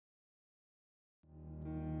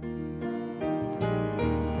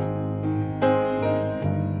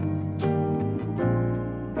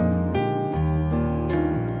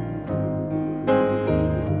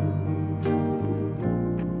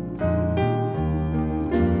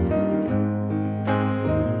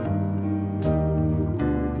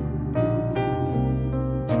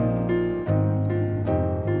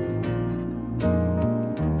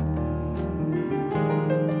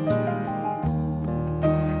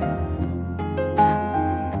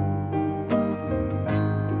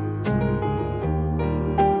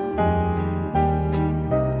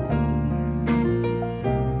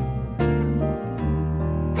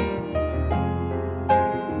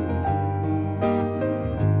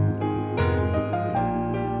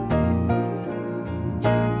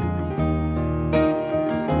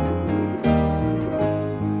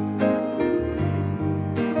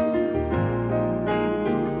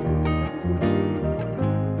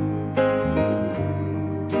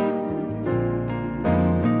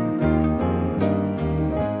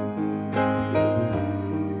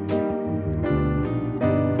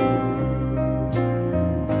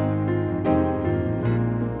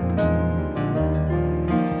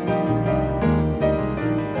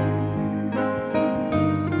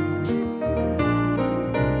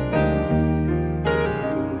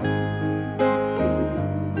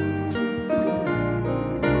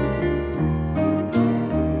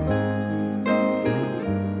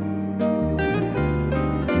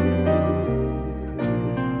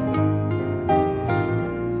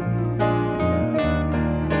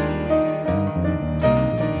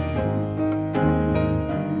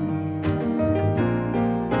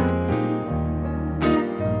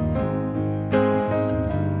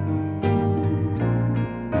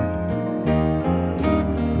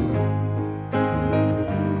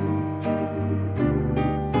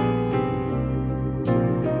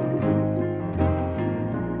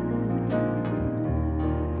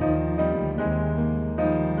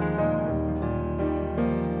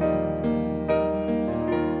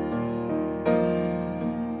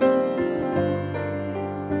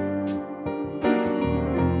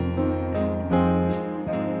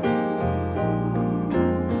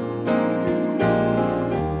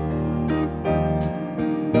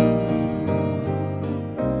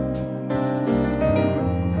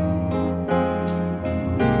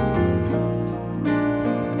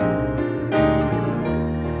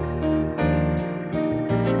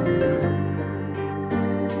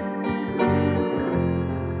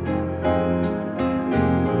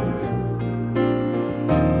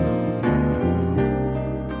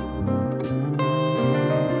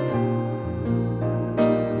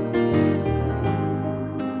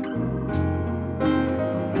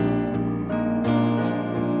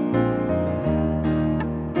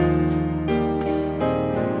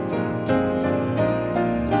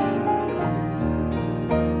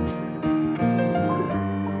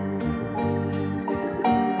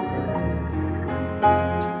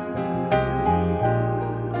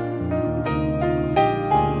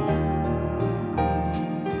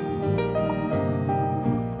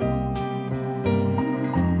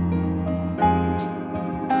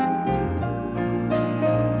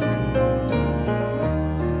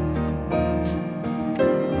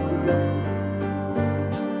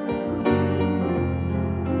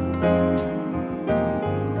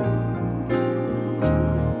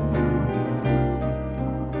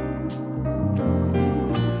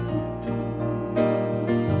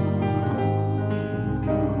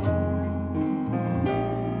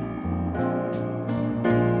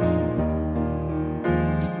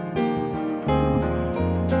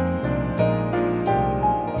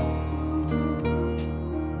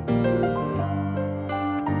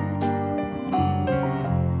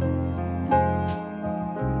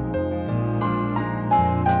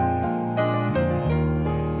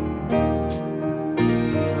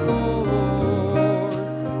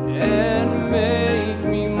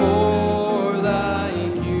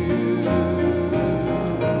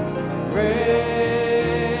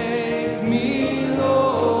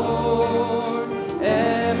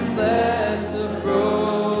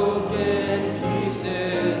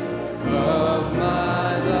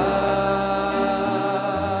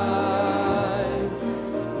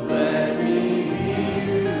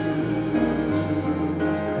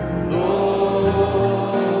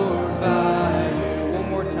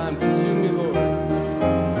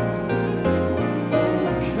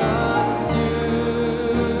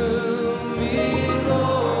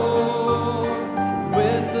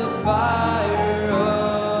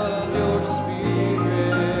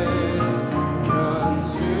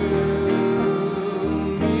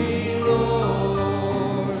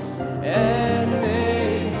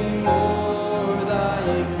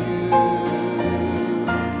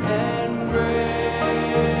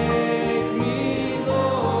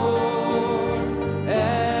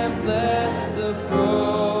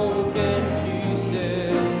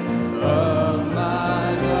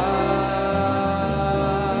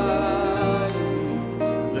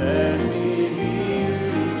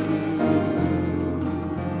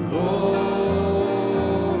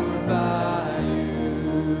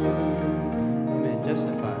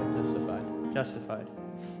testified.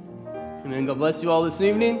 Amen. God bless you all this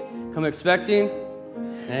evening. Come expecting.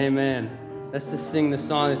 Amen. Let's just sing the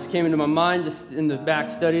song. This came into my mind just in the back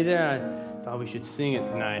study there. I thought we should sing it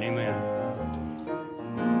tonight. Amen.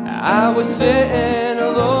 I was sitting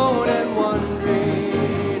alone and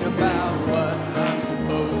wondering about what I'm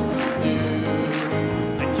supposed to do.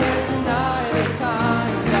 I can't deny the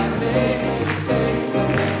times I made mistakes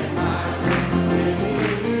and I really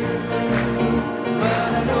knew. But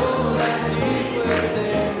I know that deep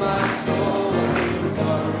within my soul I'm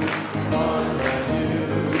sorry for I do.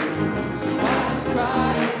 So I just cry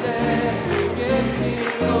and say, forgive me,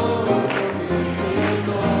 Lord, forgive me,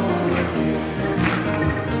 Lord, forgive me.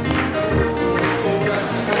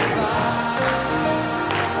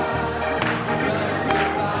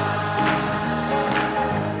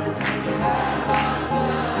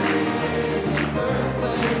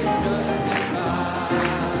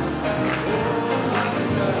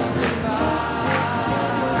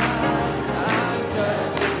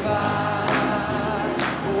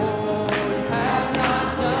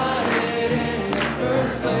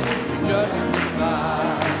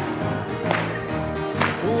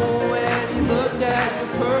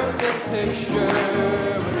 Picture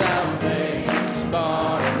without a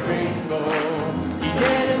spot and wrinkle. He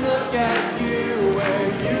didn't look at you where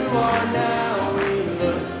you are now. He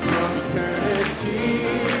looked from eternity.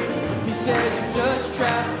 He said you're just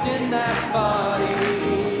trapped in that body.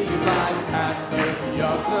 You bypassed your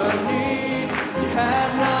other need. You had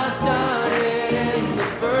not done it in the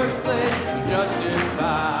first place. You're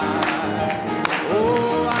justified.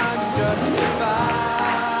 Oh, I'm justified.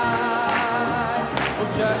 Oh,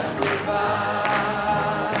 justified.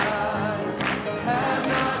 Have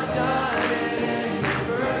not done it in the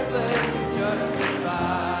first place.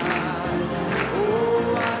 Justified.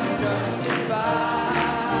 Oh, I'm justified.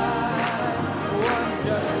 Oh, I'm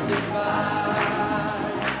justified.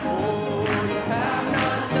 Oh, you have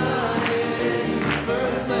not done it in the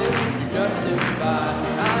first place. Justified.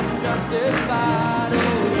 I'm justified.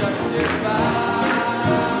 Oh, justified.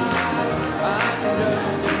 I'm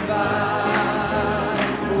justified.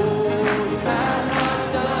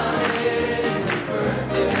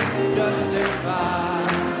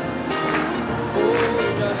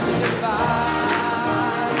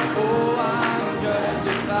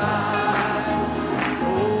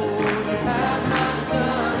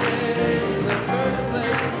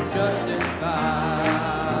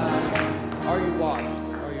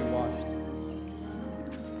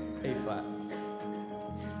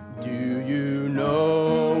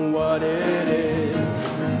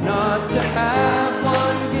 Have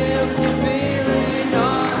one guilty feeling,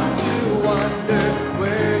 not to wonder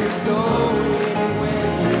where you're going when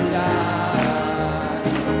you die.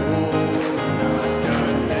 Oh,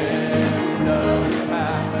 not the end of the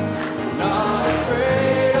past, not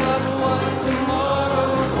afraid of what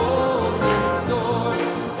tomorrow holds in store,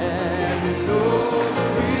 and you know the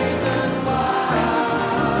reason why.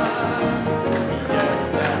 Yes,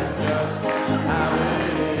 that's just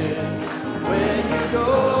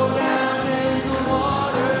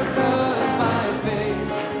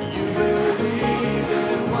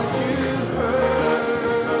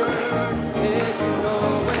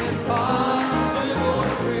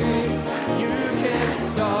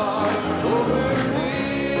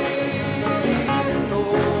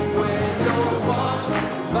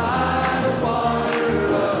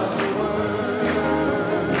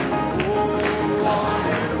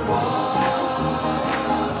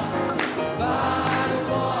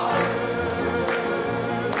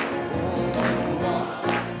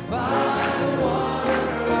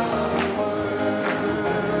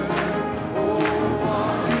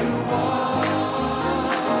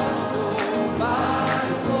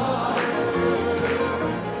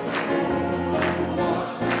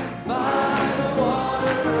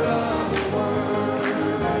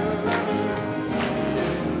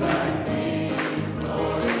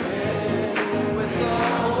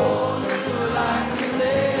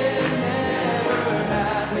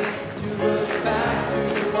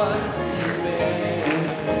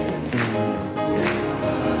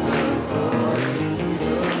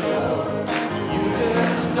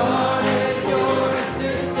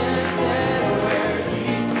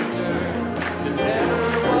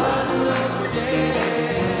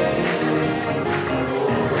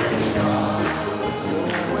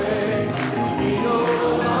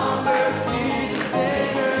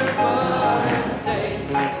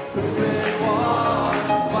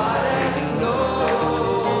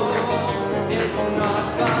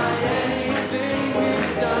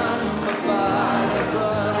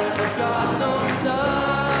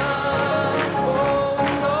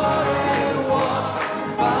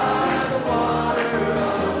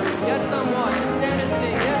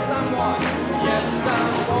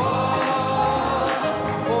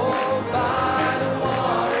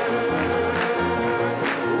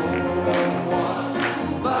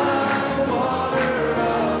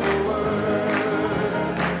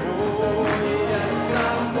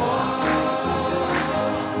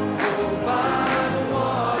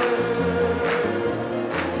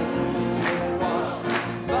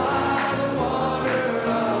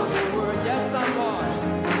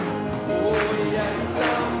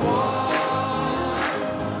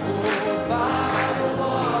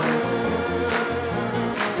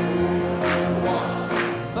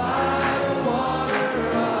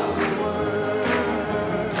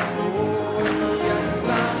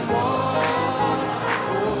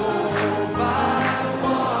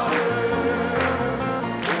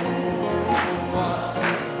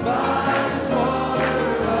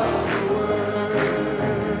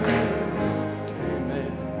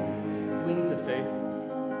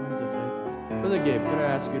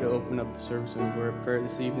the service and word of prayer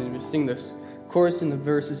this evening. We'll sing this chorus and the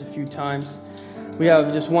verses a few times. We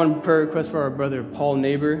have just one prayer request for our brother Paul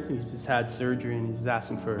Neighbor. He's just had surgery and he's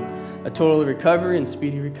asking for a total recovery and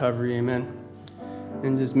speedy recovery. Amen.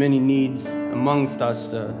 And just many needs amongst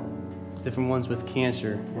us, different ones with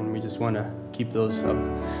cancer, and we just want to keep those up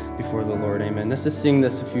before the Lord. Amen. Let's just sing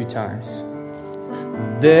this a few times.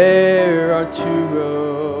 There are two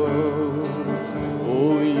roads,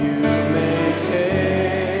 oh, you may take,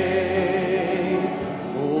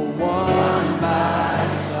 oh, one by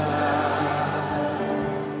side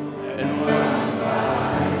and one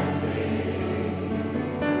by faith.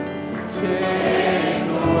 Take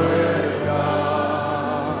the word of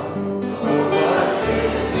God, oh, what you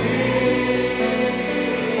see,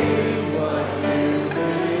 what you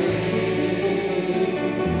believe,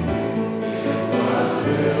 is what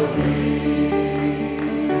will be.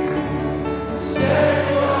 Set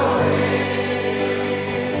your wings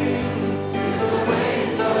to the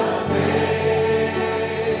wings of faith.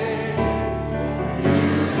 You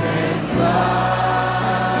can fly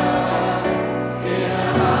in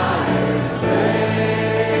a higher place.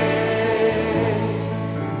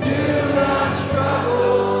 Do not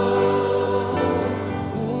struggle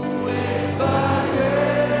with by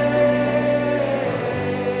grace.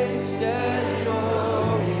 Set your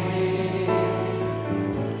wings.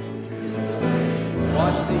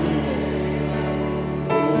 Watch the eagle.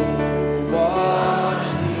 Watch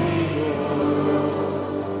the eagle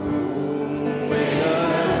in the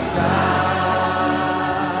sky.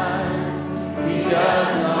 He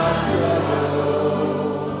does not struggle.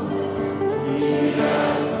 He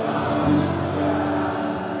does not strive.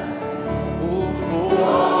 Oh, for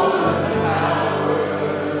the power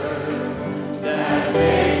that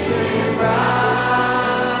makes him rise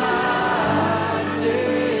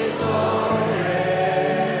is already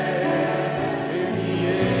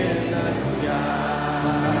in the sky.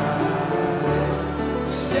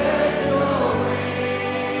 Set your wings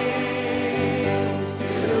to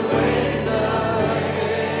the wind of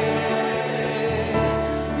faith.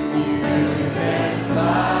 You can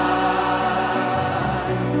fly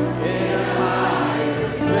in a higher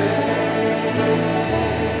place.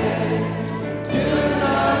 Do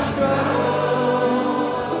not struggle,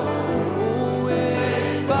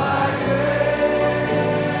 it's by grace.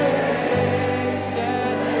 Set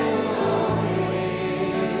your wings.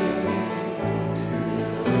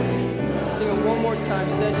 Sing it one more time.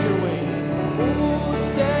 Set your wings. Oh,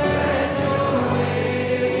 set your wings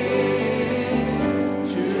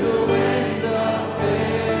to the wind of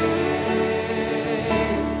faith.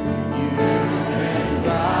 You can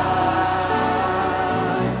fly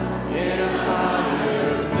in a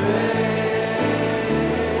higher place.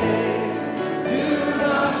 Do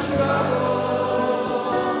not struggle,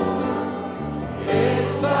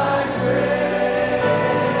 it's by grace.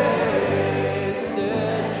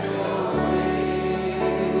 Set your wings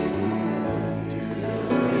to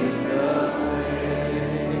the wind of faith.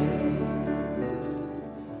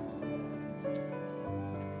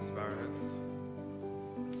 Let's bow our heads.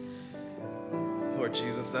 Lord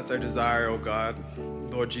Jesus, that's our desire, O God.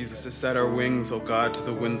 Lord Jesus, to set our wings, O God, to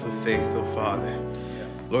the winds of faith, O Father.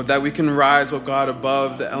 Lord, that we can rise, O God,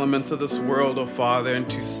 above the elements of this world, O Father, and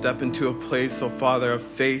to step into a place, O Father, of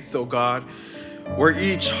faith, O God, where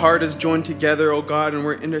each heart is joined together, O God, and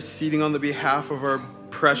we're interceding on the behalf of our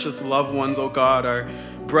precious loved ones, O God, our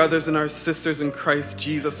brothers and our sisters in Christ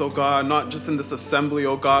Jesus, O God, not just in this assembly,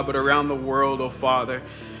 O God, but around the world, O Father.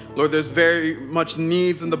 Lord, there's very much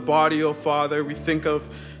needs in the body, O Father. We think of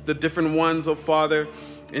the different ones, O Father,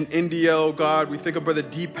 in India, O God. We think of Brother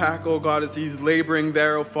Deepak, O God, as he's laboring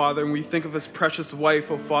there, O Father. And we think of his precious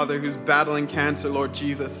wife, O Father, who's battling cancer, Lord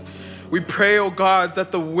Jesus. We pray, O God,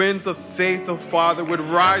 that the winds of faith, O Father, would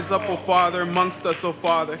rise up, O Father, amongst us, O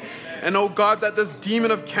Father. And, O God, that this demon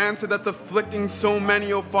of cancer that's afflicting so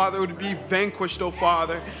many, O Father, would be vanquished, O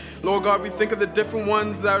Father. Lord God, we think of the different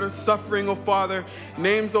ones that are suffering, O Father.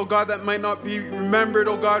 Names, O God, that might not be remembered,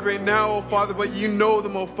 O God, right now, O Father, but you know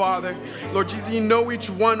them, O Father. Lord Jesus, you know each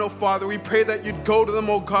one, O Father. We pray that you'd go to them,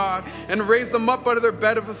 O God, and raise them up out of their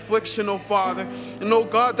bed of affliction, O Father. And, O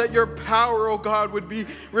God, that your power, O God, would be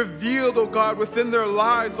revealed, O God, within their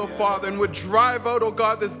lives, O Father, and would drive out, O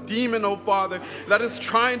God, this demon, O Father, that is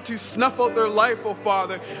trying to snuff out their life, O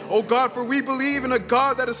Father. O God, for we believe in a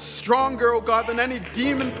God that is stronger, O God, than any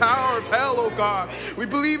demon power of hell, O God. We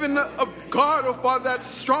believe in a God, oh Father, that's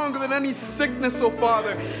stronger than any sickness, oh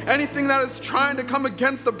Father. Anything that is trying to come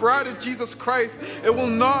against the bride of Jesus Christ, it will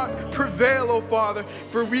not prevail, oh Father.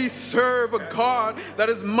 For we serve a God that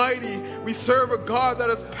is mighty. We serve a God that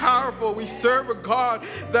is powerful. We serve a God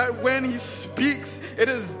that when he speaks, it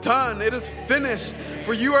is done. It is finished.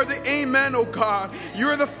 For you are the amen, oh God. You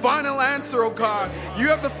are the final answer, oh God. You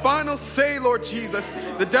have the final say, Lord Jesus.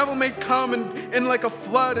 The devil may come in like a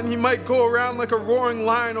flood, and he might go around like a roaring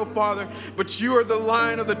lion, oh Father. But you are the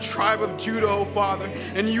Lion of the tribe of Judah, oh Father.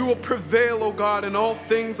 And you will prevail, oh God, in all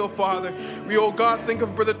things, oh Father. We, oh God, think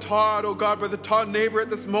of Brother Todd, oh God, Brother Todd neighbor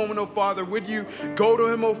at this moment, oh Father. Would you go to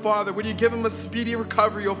him, oh Father? Would you give him a speedy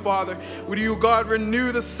recovery, oh Father? Would you, God,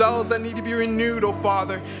 renew the cells that need to be renewed, oh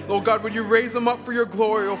Father? Lord God, would you raise them up for your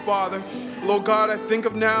glory, oh Father? Lord God, I think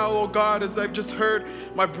of now, oh God, as I've just heard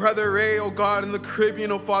my brother Ray, oh God, in the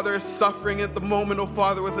Caribbean, oh Father, is suffering at the moment, oh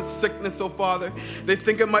Father, with a sickness, oh Father. They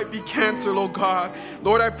think it might be cancer, oh God.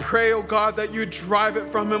 Lord, I pray, oh God, that you drive it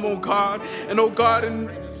from him, oh God. And oh God,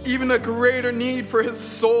 and even a greater need for his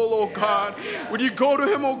soul, oh God. Would you go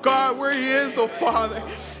to him, oh God, where he is, oh Father?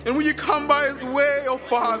 And will you come by his way, oh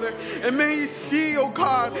Father? And may he see, oh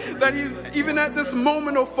God, that he's even at this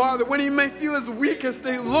moment, oh Father, when he may feel his weakest,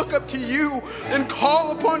 that he look up to you and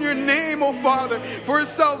call upon your name, oh Father, for his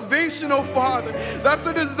salvation, oh Father. That's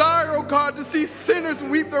our desire, oh God, to see sinners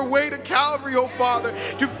weep their way to Calvary, oh Father,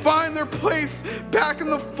 to find their place back in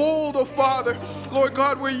the fold, oh Father. Lord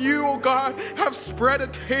God, where you, oh God, have spread a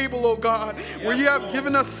table, oh God, where you have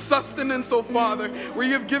given us sustenance, oh Father, where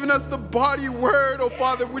you have given us the body word, oh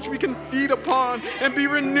Father, which we can feed upon and be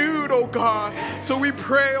renewed, oh God. So we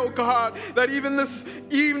pray, oh God, that even this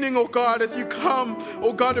evening, oh God, as you come,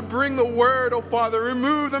 oh God, to bring the word, oh Father,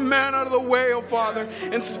 remove the man out of the way, oh Father,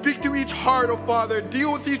 and speak to each heart, oh Father.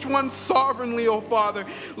 Deal with each one sovereignly, oh Father.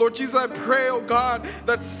 Lord Jesus, I pray, oh God,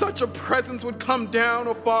 that such a presence would come down,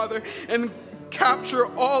 oh Father, and capture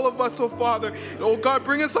all of us, oh Father. Oh God,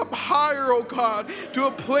 bring us up higher, oh God, to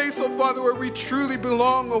a place, oh Father, where we truly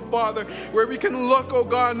belong, oh Father, where we can look, oh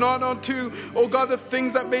God, not unto, oh God, the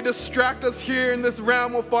things that may distract us here in this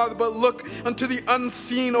realm, oh Father, but look unto the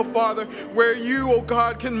unseen, oh Father, where you, oh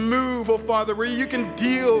God, can move, oh Father, where you can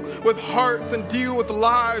deal with hearts and deal with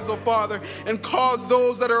lives, oh Father, and cause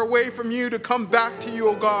those that are away from you to come back to you,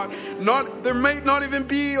 oh God. There may not even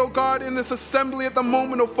be, oh God, in this assembly at the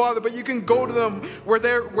moment, oh Father, but you can go to them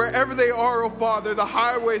wherever they are, oh Father, the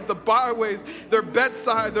highways, the byways, their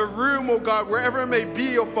bedside, their room, oh God, wherever it may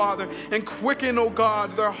be, oh Father, and quicken, oh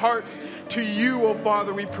God, their hearts to you, oh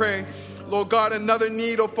Father, we pray. Lord God, another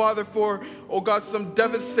need, oh Father, for, oh God, some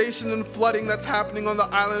devastation and flooding that's happening on the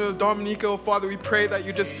island of Dominica, oh Father. We pray that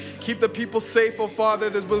you just keep the people safe, oh Father.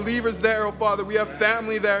 There's believers there, oh Father. We have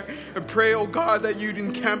family there. I pray, oh God, that you'd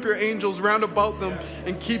encamp your angels round about them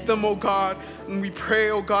and keep them, oh God. And we pray,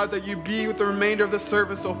 oh God, that you be with the remainder of the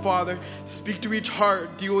service, oh Father. Speak to each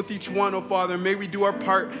heart, deal with each one, oh Father. May we do our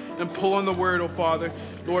part and pull on the word, oh Father.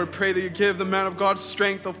 Lord, pray that you give the man of God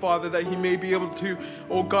strength, oh Father, that he may be able to,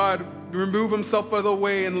 oh God, remove himself out of the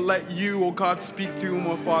way and let you, oh God, speak through him,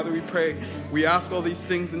 oh Father, we pray. We ask all these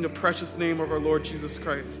things in the precious name of our Lord Jesus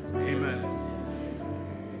Christ. Amen.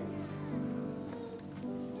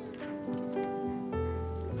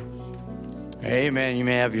 Amen. You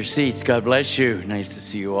may have your seats. God bless you. Nice to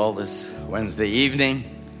see you all this Wednesday evening.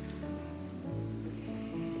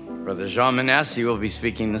 Brother Jean Manassi will be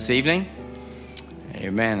speaking this evening.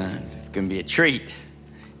 Amen. It's going to be a treat.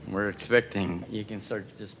 We're expecting, you can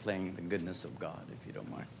start just playing the goodness of God, if you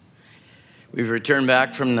don't mind. We've returned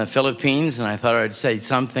back from the Philippines, and I thought I'd say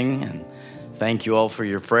something, and thank you all for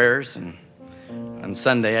your prayers. And on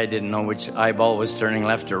Sunday, I didn't know which eyeball was turning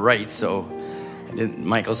left or right, so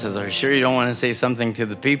Michael says, "Are you sure you don't want to say something to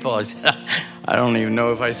the people?" I said, "I don't even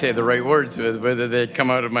know if I say the right words, whether they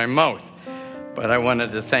come out of my mouth." But I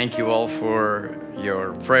wanted to thank you all for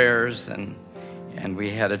your prayers, and we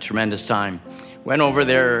had a tremendous time. Went over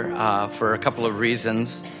there for a couple of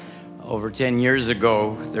reasons. Over 10 years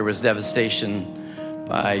ago, there was devastation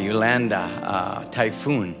by Yolanda,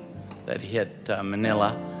 typhoon that hit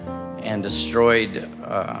Manila and destroyed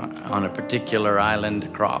on a particular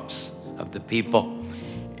island crops of the people.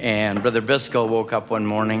 And Brother Biscoe woke up one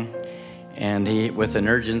morning and he, with an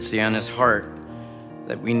urgency on his heart,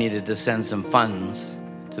 that we needed to send some funds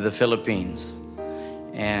to the Philippines.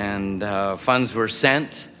 And funds were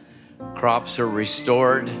sent. Crops are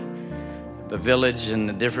restored. The village and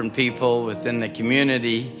the different people within the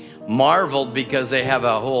community marveled because they have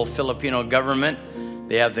a whole Filipino government.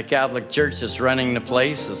 They have the Catholic Church that's running the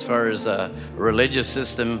place as far as a religious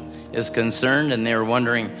system is concerned. And they were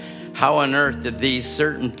wondering, how on earth did these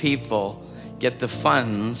certain people get the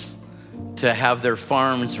funds to have their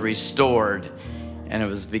farms restored, and it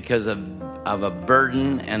was because of a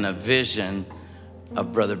burden and a vision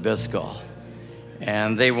of Brother Biscoe.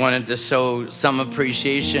 And they wanted to show some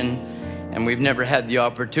appreciation, and we've never had the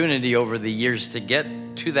opportunity over the years to get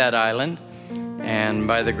to that island. And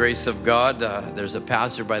by the grace of God, there's a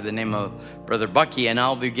pastor by the name of Brother Bucky, and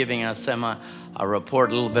I'll be giving us a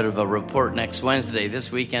report, a little bit of a report next Wednesday.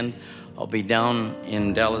 This weekend, I'll be down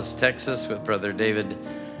in Dallas, Texas with Brother David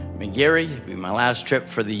McGarry. It'll be my last trip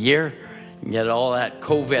for the year and get all that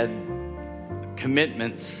COVID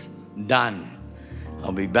commitments done.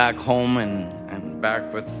 I'll be back home and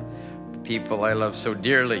back with people I love so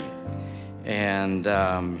dearly. And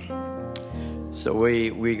so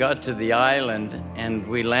we got to the island and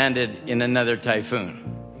we landed in another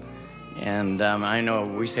typhoon. And I know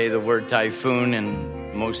we say the word typhoon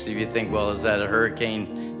and most of you think, well, is that a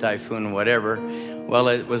hurricane, typhoon, whatever? Well,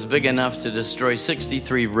 it was big enough to destroy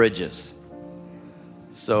 63 bridges.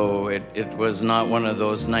 So it was not one of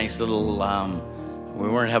those nice little, we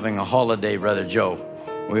weren't having a holiday, Brother Joe.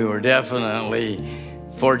 We were definitely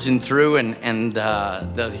forging through, and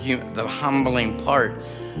the humbling part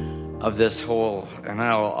of this whole, and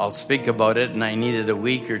I'll speak about it, and I needed a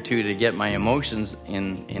week or two to get my emotions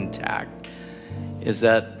intact, is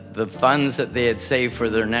that the funds that they had saved for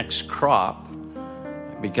their next crop,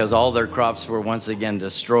 because all their crops were once again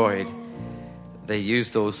destroyed, they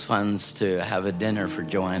used those funds to have a dinner for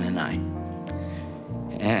Joanne and I.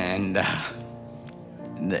 And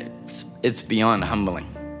it's beyond humbling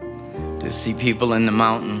to see people in the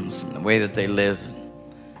mountains and the way that they live,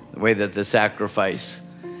 the way that they sacrifice.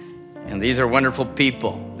 And these are wonderful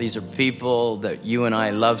people. These are people that you and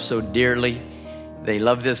I love so dearly. They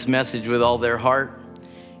love this message with all their heart.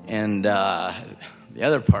 And the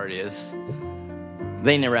other part is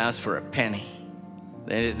they never asked for a penny.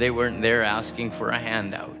 They weren't there asking for a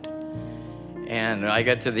handout. And I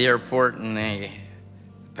got to the airport and the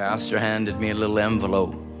pastor handed me a little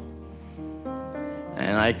envelope.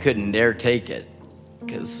 And I couldn't dare take it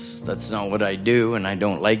because that's not what I do, and I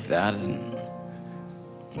don't like that.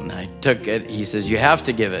 And I took it. He says, you have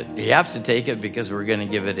to give it. You have to take it because we're going to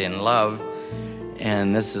give it in love.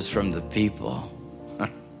 And this is from the people.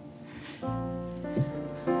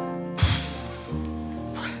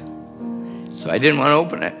 So I didn't want to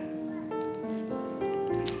open it.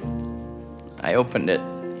 I opened it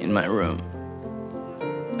in my room.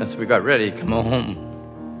 As we got ready to come home,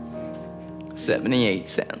 78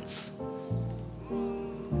 cents.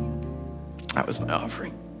 That was my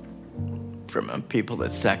offering from people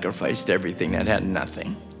that sacrificed everything that had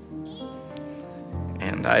nothing.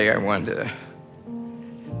 And I wanted to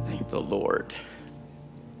thank the Lord.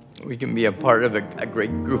 We can be a part of a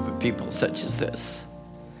great group of people such as this.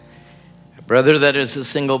 A brother that is a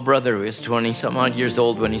single brother who is 20 some odd years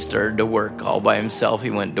old when he started to work all by himself. He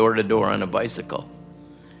went door to door on a bicycle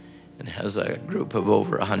and has a group of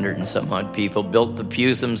over 100 and some odd people, built the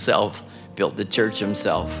pews himself, built the church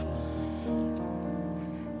himself.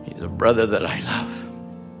 He's a brother that I love.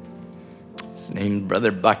 His name's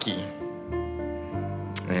Brother Bucky.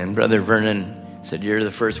 And Brother Vernon said, you're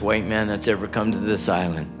the first white man that's ever come to this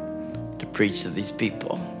island to preach to these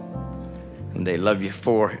people. And they love you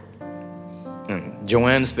for it. And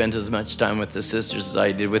Joanne spent as much time with the sisters as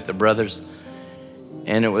I did with the brothers.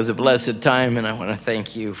 And it was a blessed time, and I want to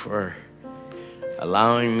thank you for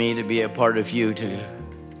allowing me to be a part of you,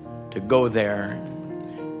 to go there.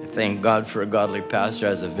 Thank God for a godly pastor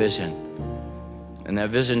has a vision. And that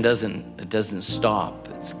vision doesn't stop.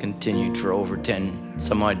 It's continued for over 10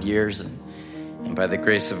 some odd years. And by the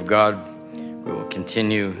grace of God, we will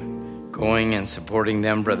continue going and supporting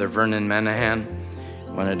them. Brother Vernon Manahan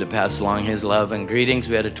wanted to pass along his love and greetings.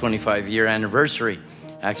 We had a 25-year anniversary.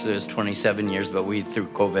 Actually, it was 27 years, but we threw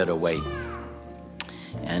COVID away.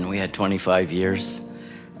 And we had 25 years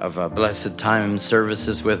of blessed time and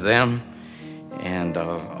services with them. And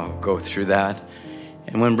I'll go through that.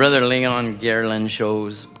 And when Brother Leon Garland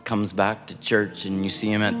comes back to church and you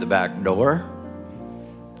see him at the back door,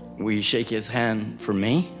 will you shake his hand for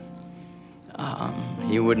me?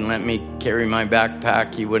 He wouldn't let me carry my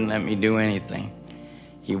backpack. He wouldn't let me do anything.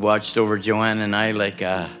 He watched over Joanne and I like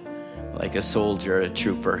a soldier, a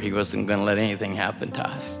trooper. He wasn't going to let anything happen to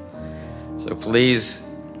us. So please,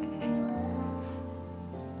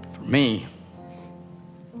 for me,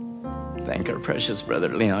 thank our precious brother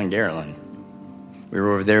Leon Garland. We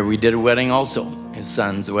were over there. We did a wedding also. His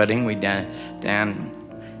son's wedding. We Daniel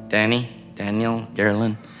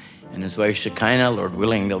Garland, and his wife Shekinah. Lord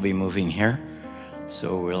willing, they'll be moving here,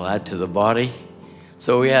 so we'll add to the body.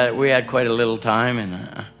 So we had quite a little time,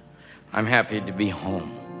 and I'm happy to be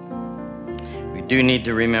home. We We do need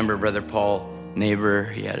to remember Brother Paul Neighbor.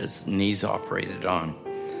 He had his knees operated on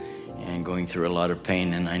and going through a lot of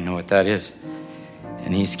pain, and I know what that is.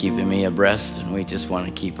 And he's keeping me abreast, and we just want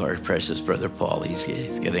to keep our precious Brother Paul. He's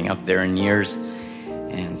getting up there in years,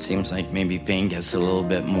 and it seems like maybe pain gets a little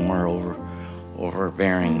bit more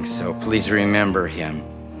overbearing. So please remember him.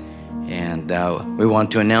 And we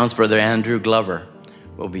want to announce Brother Andrew Glover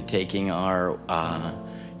will be taking our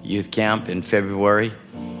youth camp in February,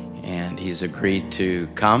 and he's agreed to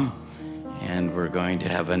come, and we're going to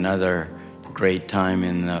have another great time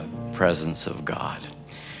in the presence of God.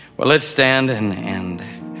 Well, let's stand and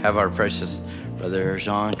have our precious Brother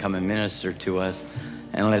Jean come and minister to us,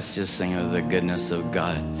 and let's just sing of the goodness of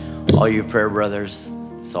God. All you prayer brothers,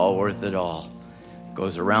 it's all worth it all. It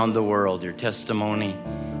goes around the world. Your testimony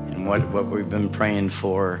and what we've been praying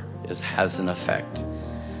for has an effect.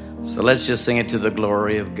 So let's just sing it to the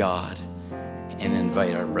glory of God and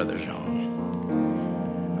invite our Brother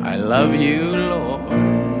Jean. I love you, Lord.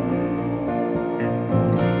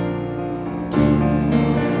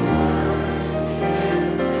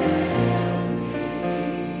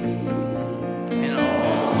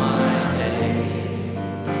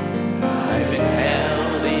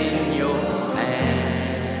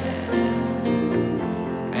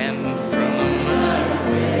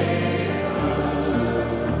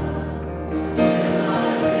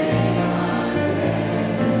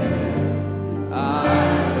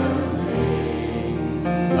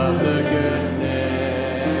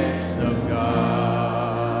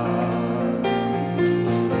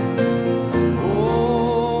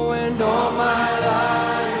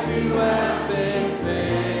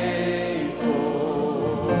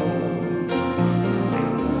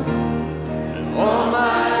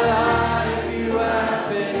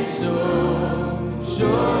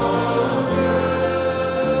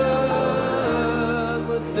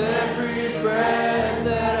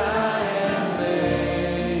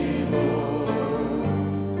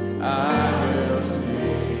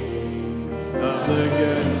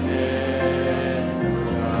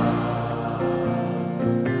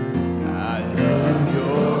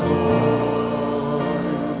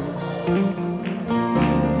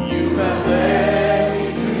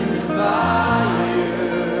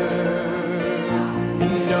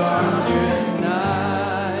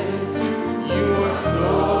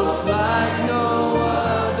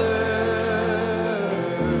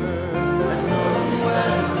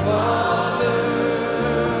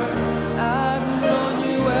 I've known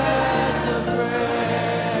you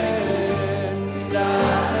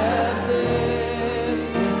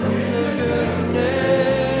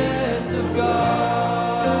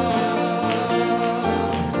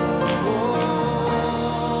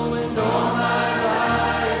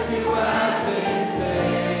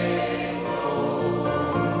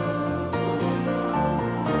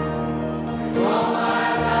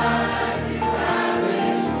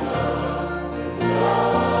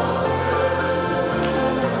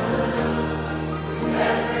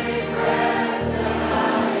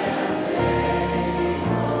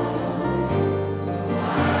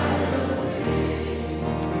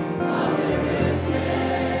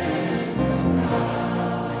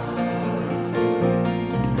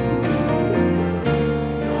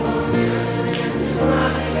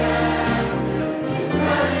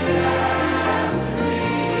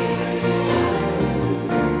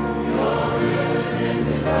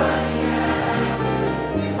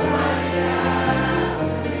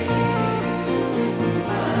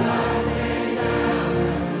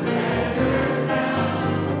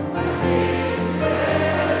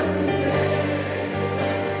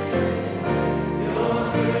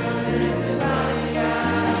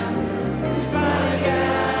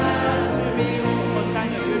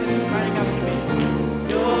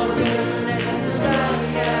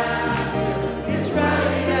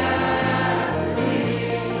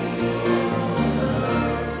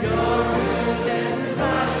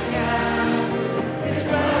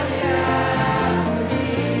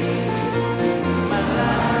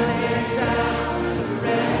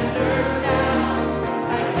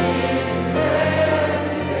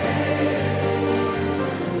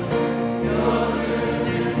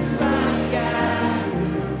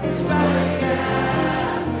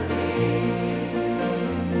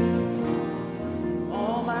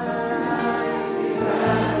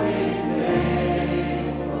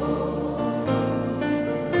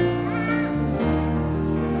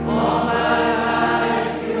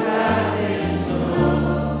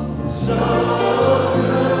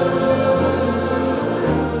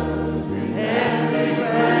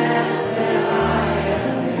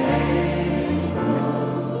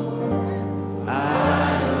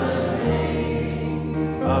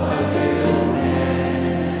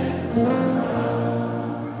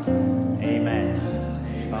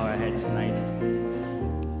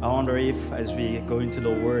wonder if, as we go into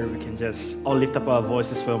the Word, we can just all lift up our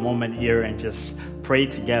voices for a moment here and just pray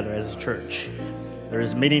together as a church.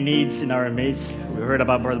 There's many needs in our midst. We heard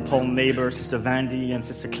about Brother Paul Neighbor, Sister Vandy, and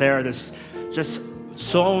Sister Claire. There's just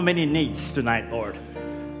so many needs tonight, Lord.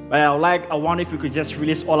 But I wonder if we could just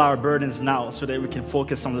release all our burdens now so that we can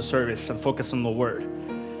focus on the service and focus on the Word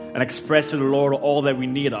and express to the Lord all that we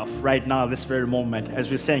need of right now, this very moment.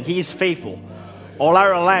 As we're saying, He is faithful. All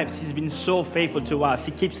our lives, He's been so faithful to us.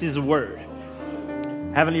 He keeps His word.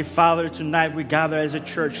 Heavenly Father, tonight we gather as a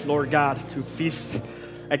church, Lord God, to feast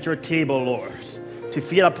at your table, Lord, to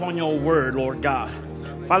feed upon your word, Lord God.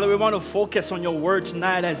 Father, we want to focus on your word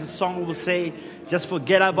tonight, as the song will say, just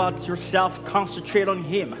forget about yourself, concentrate on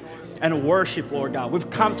Him, and worship, Lord God.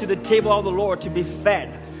 We've come to the table of the Lord to be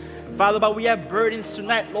fed. Father, but we have burdens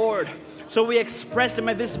tonight, Lord, so we express them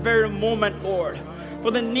at this very moment, Lord. For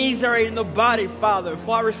the needs that are in the body, Father.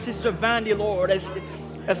 For our sister Vandy, Lord.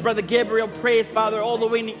 As Brother Gabriel prayed, Father, all the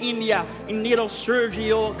way in India, in need of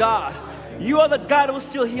surgery, oh God. You are the God who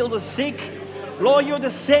still heals the sick. Lord, you're the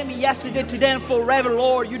same yesterday, today, and forever,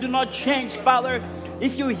 Lord. You do not change, Father.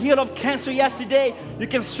 If you healed of cancer yesterday, you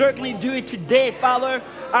can certainly do it today, Father.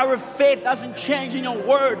 Our faith doesn't change in your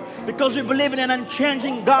word because we believe in an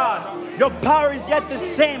unchanging God. Your power is yet the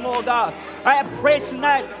same, oh God. I pray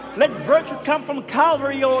tonight, let virtue come from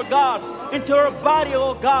Calvary, oh God, into our body,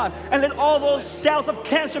 oh God, and let all those cells of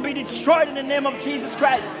cancer be destroyed in the name of Jesus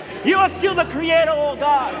Christ. You are still the creator, oh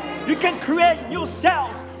God. You can create new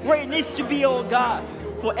cells where it needs to be, oh God.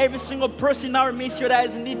 For every single person in our midst here that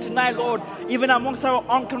is in need tonight, Lord, even amongst our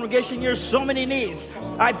own congregation here, so many needs.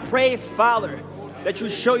 I pray, Father, that you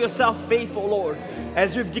show yourself faithful, Lord,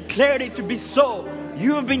 as we've declared it to be so.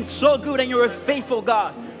 You have been so good and you're a faithful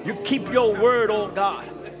God. You keep your word, oh God.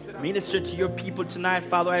 Minister to your people tonight,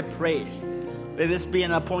 Father, I pray. Let this be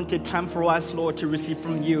an appointed time for us, Lord, to receive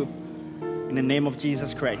from you. In the name of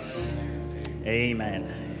Jesus Christ.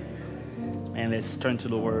 Amen. And let's turn to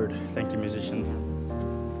the word. Thank you, musician.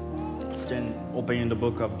 Let's then open in the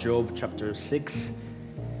book of Job, chapter 6.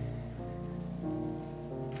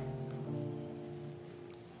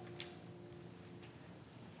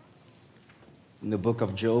 In the book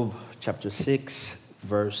of Job, chapter 6,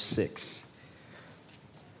 verse 6.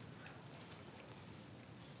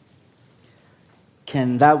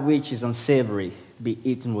 Can that which is unsavory be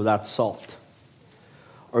eaten without salt?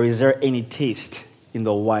 Or is there any taste in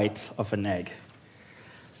the white of an egg?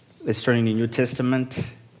 Let's turn in the New Testament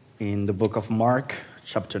in the book of Mark,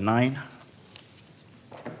 chapter 9.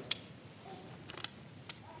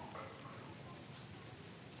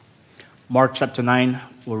 Mark chapter 9,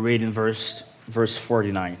 we'll read in verse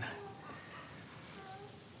 49.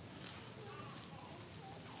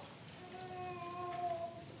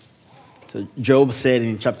 So Job said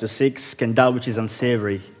in chapter 6, can that which is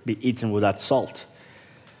unsavory be eaten without salt?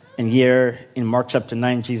 And here in Mark chapter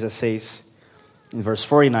 9, Jesus says in verse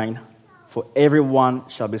 49, for everyone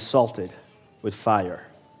shall be salted with fire,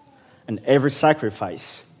 and every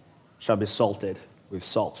sacrifice shall be salted with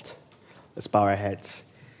salt. Let's bow our heads.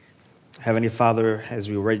 Heavenly Father, as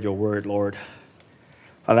we read your word, Lord,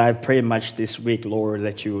 Father, I pray much this week, Lord,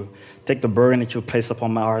 that you take the burden that you placed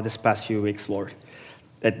upon my heart this past few weeks, Lord.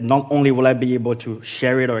 That not only will I be able to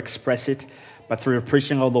share it or express it, but through the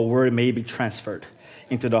preaching of the word, it may be transferred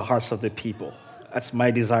into the hearts of the people. That's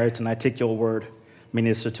my desire tonight. Take your word,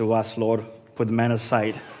 minister to us, Lord. Put the man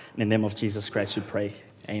aside. In the name of Jesus Christ, we pray.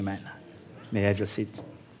 Amen. May I have your seat.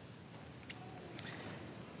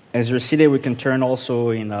 As you're seated, we can turn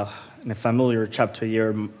also in a familiar chapter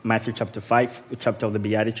here, Matthew chapter 5, the chapter of the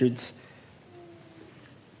Beatitudes.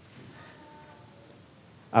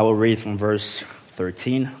 I will read from verse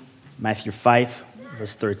 13, Matthew 5,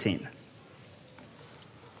 verse 13.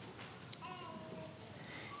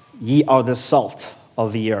 Ye are the salt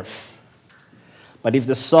of the earth. But if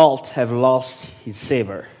the salt have lost his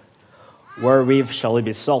savor, wherewith shall it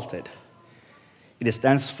be salted? It is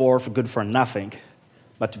thenceforth good for nothing,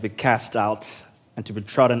 but to be cast out and to be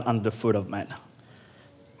trodden under the foot of men.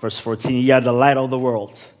 Verse 14, ye are the light of the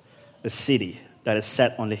world. The city that is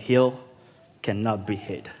set on the hill cannot be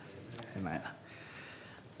hid. Amen.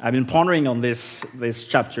 I've been pondering on this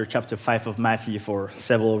chapter 5 of Matthew for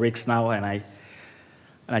several weeks now, and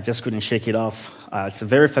I just couldn't shake it off. It's a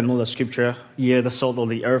very familiar scripture. Ye are the salt of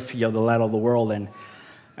the earth, ye are the light of the world. And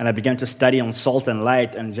I began to study on salt and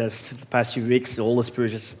light, and just the past few weeks, the Holy Spirit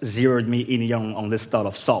just zeroed me in on this thought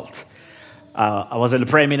of salt. I was at the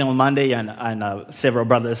prayer meeting on Monday, and several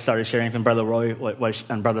brothers started sharing, and Brother Roy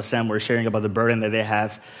and Brother Sam were sharing about the burden that they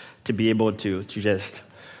have to be able to just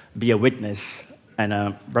be a witness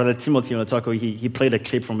And Brother Timothy Otoko, he played a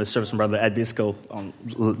clip from his service from Brother Ed Bisco on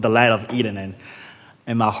the Light of Eden,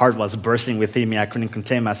 and my heart was bursting within me. I couldn't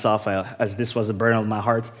contain myself as this was a burden of my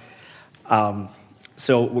heart.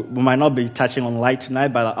 So we might not be touching on light tonight,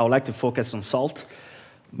 but I would like to focus on salt.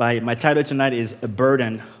 My title tonight is A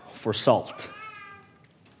Burden for Salt.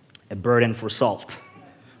 A Burden for Salt.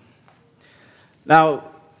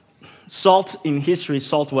 Now, salt in history,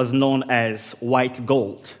 salt was known as white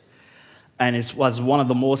gold. And it was one of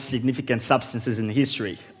the most significant substances in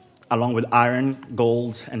history, along with iron,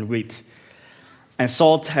 gold, and wheat. And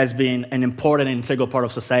salt has been an important and integral part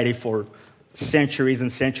of society for centuries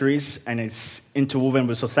and centuries, and it's interwoven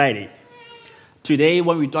with society. Today,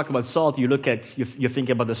 when we talk about salt, you think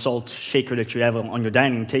about the salt shaker that you have on your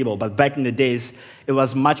dining table. But back in the days, it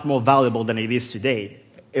was much more valuable than it is today.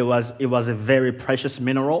 It was a very precious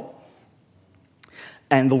mineral.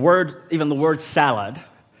 And even the word salad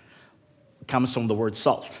comes from the word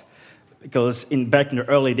salt. Because back in the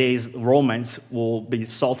early days, Romans will be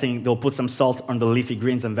salting, they'll put some salt on the leafy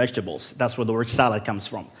greens and vegetables. That's where the word salad comes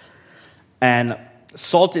from. And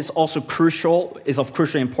salt is also of crucial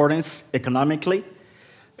importance economically.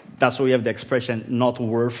 That's why we have the expression, not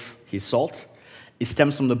worth his salt. It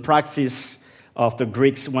stems from the practice of the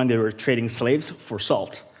Greeks when they were trading slaves for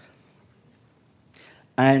salt.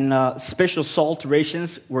 And special salt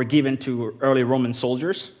rations were given to early Roman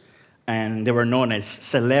soldiers, and they were known as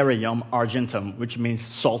salarium argentum, which means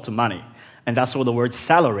salt money. And that's where the word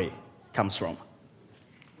salary comes from.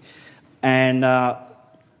 And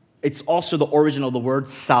it's also the origin of the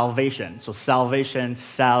word salvation. So salvation,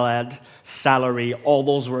 salad, salary, all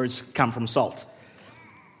those words come from salt.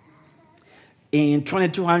 In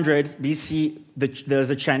 2200 BC, there's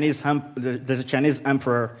a Chinese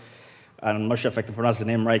emperor, I'm not sure if I can pronounce the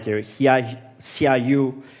name right here, Xia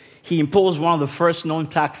Yu. He imposed one of the first known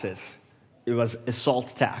taxes. It was a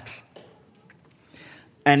salt tax.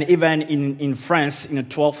 And even in France, in the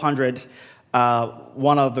 1200,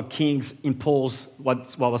 one of the kings imposed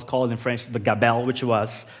what was called in French the gabelle, which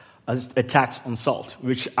was a tax on salt,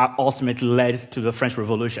 which ultimately led to the French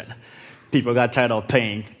Revolution. People got tired of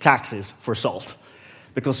paying taxes for salt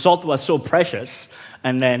because salt was so precious,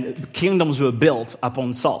 and then kingdoms were built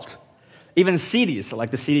upon salt. Even cities,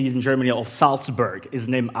 like the city in Germany of Salzburg, is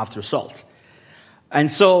named after salt. And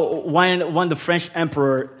so when the French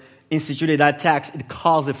emperor instituted that tax, it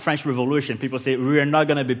caused the French Revolution. People say, we are not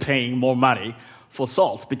going to be paying more money for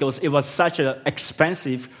salt because it was such an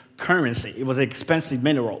expensive currency. It was an expensive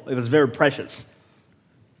mineral. It was very precious.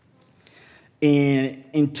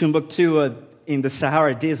 In Timbuktu, in the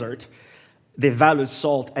Sahara Desert, they valued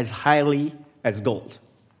salt as highly as gold.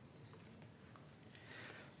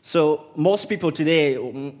 So most people today,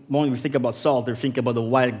 when we think about salt, they think about the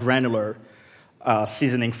white granular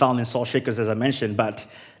seasoning found in salt shakers, as I mentioned, but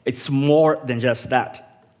it's more than just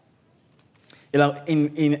that.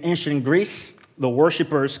 In ancient Greece, the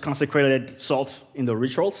worshippers consecrated salt in the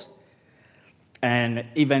rituals, and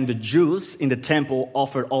even the Jews in the temple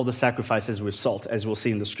offered all the sacrifices with salt, as we'll see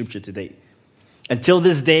in the scripture today. Until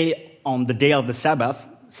this day, on the day of the Sabbath,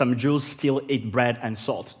 some Jews still ate bread and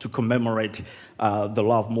salt to commemorate the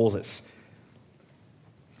law of Moses.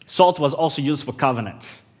 Salt was also used for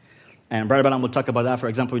covenants. And Brother Branham will talk about that. For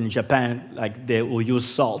example, in Japan, like they will use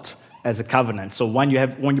salt as a covenant. So when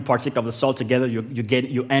you partake of the salt together,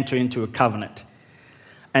 you enter into a covenant.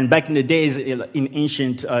 And back in the days in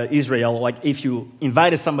ancient Israel, like if you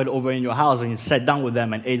invited somebody over in your house and you sat down with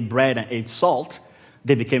them and ate bread and ate salt,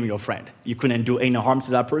 they became your friend. You couldn't do any harm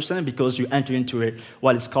to that person because you entered into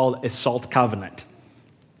what is called a salt covenant.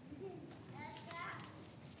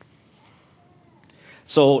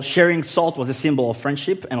 So sharing salt was a symbol of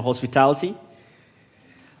friendship and hospitality.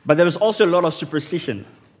 But there was also a lot of superstition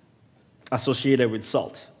associated with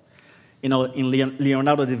salt. In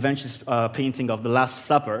Leonardo da Vinci's painting of the Last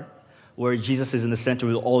Supper, where Jesus is in the center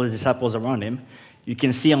with all the disciples around him, you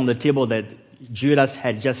can see on the table that Judas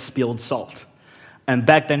had just spilled salt. And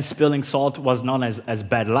back then, spilling salt was known as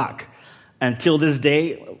bad luck. Until this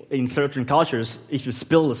day, in certain cultures, if you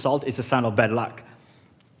spill the salt, it's a sign of bad luck.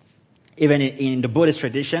 Even in the Buddhist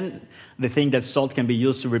tradition, they think that salt can be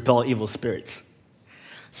used to repel evil spirits.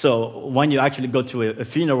 So when you actually go to a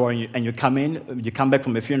funeral and you come back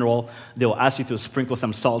from a funeral, they will ask you to sprinkle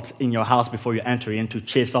some salt in your house before you enter in to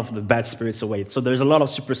chase off the bad spirits away. So there's a lot of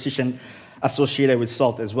superstition associated with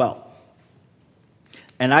salt as well.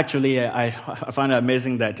 And actually, I find it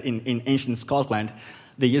amazing that in ancient Scotland,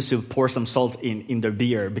 they used to pour some salt in their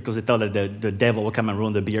beer because they thought that the devil would come and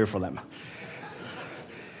ruin the beer for them.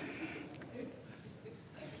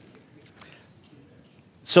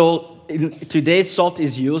 So Today, salt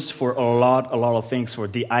is used for a lot of things, for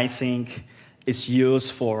de-icing. It's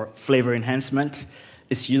used for flavor enhancement.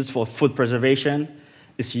 It's used for food preservation.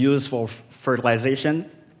 It's used for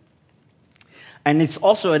fertilization. And it's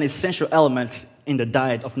also an essential element in the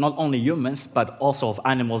diet of not only humans, but also of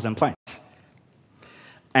animals and plants.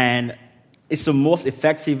 And it's the most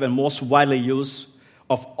effective and most widely used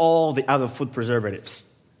of all the other food preservatives.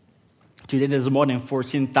 Today, there's more than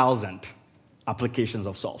 14,000 applications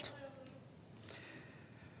of salt.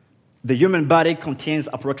 The human body contains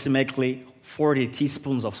approximately 40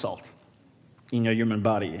 teaspoons of salt in your human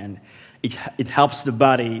body, and it helps the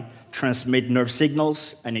body transmit nerve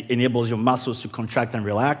signals, and it enables your muscles to contract and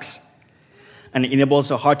relax, and it enables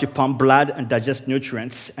the heart to pump blood and digest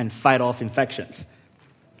nutrients and fight off infections.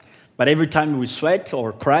 But every time we sweat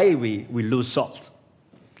or cry, we lose salt.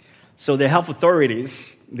 So the health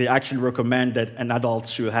authorities, they actually recommend that an adult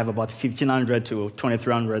should have about 1,500 to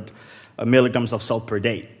 2,300 milligrams of salt per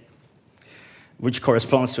day, which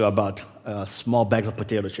corresponds to about small bags of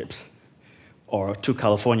potato chips or 2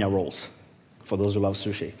 California rolls, for those who love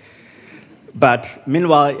sushi. But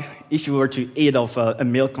meanwhile, if you were to eat of a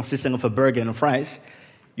meal consisting of a burger and fries,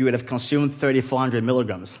 you would have consumed 3,400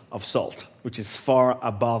 milligrams of salt, which is far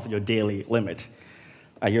above your daily limit.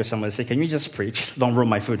 I hear someone say, "Can you just preach? Don't ruin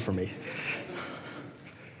my food for me."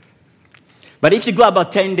 But if you go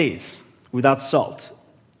about 10 days without salt,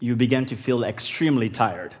 you begin to feel extremely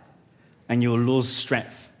tired, and you will lose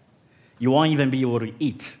strength. You won't even be able to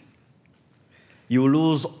eat. You will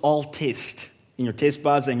lose all taste in your taste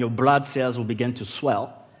buds, and your blood cells will begin to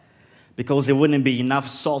swell because there wouldn't be enough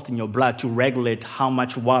salt in your blood to regulate how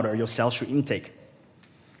much water your cells should intake.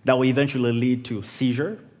 That will eventually lead to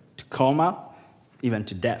seizure, to coma, even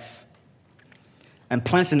to death. And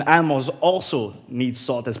plants and animals also need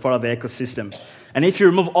salt as part of the ecosystem. And if you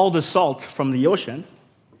remove all the salt from the ocean,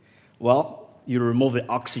 well, you remove the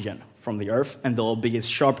oxygen from the earth, and there will be a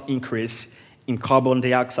sharp increase in carbon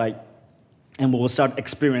dioxide, and we will start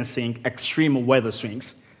experiencing extreme weather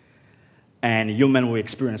swings. And humans will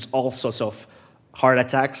experience all sorts of heart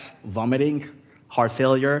attacks, vomiting, heart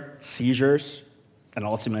failure, seizures, and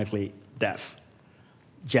ultimately death,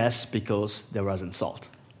 just because there wasn't salt.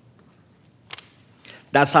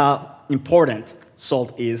 That's how important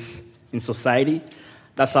salt is in society.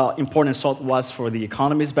 That's how important salt was for the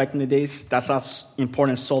economies back in the days. That's how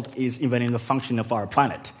important salt is even in the function of our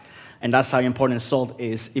planet. And that's how important salt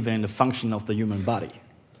is even in the function of the human body.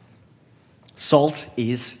 Salt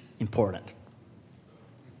is important.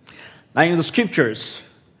 Now in the scriptures,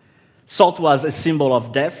 salt was a symbol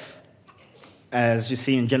of death, as you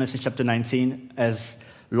see in Genesis chapter 19, as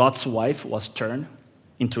Lot's wife was turned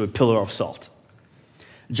into a pillar of salt.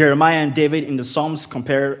 Jeremiah and David in the Psalms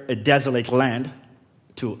compare a desolate land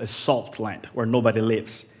to a salt land where nobody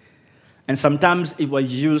lives. And sometimes it was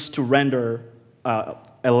used to render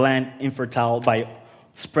a land infertile by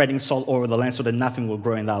spreading salt over the land so that nothing will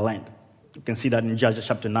grow in that land. You can see that in Judges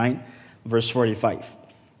chapter 9, verse 45.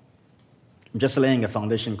 I'm just laying a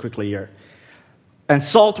foundation quickly here. And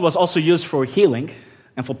salt was also used for healing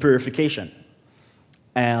and for purification.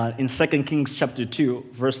 And in 2 Kings chapter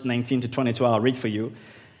 2, verse 19 to 22, I'll read for you.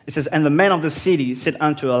 It says, "And the men of the city said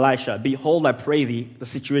unto Elisha, Behold, I pray thee, the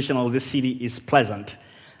situation of this city is pleasant,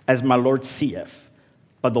 as my Lord seeth,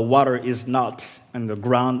 but the water is not, and the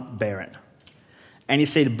ground barren. And he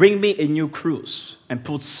said, Bring me a new cruse, and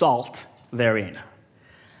put salt therein.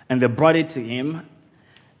 And they brought it to him,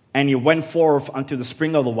 and he went forth unto the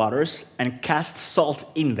spring of the waters, and cast salt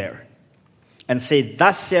in there, and said,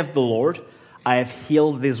 Thus saith the Lord, I have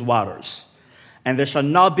healed these waters, and there shall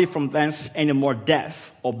not be from thence any more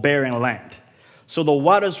death or barren land. So the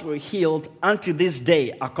waters were healed unto this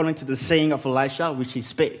day, according to the saying of Elisha, which he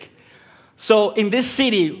spake." So in this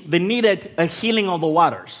city, they needed a healing of the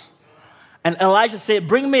waters. And Elijah said,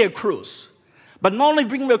 "Bring me a cruse." But not only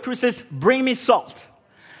bring me a cruse, he says, "Bring me salt."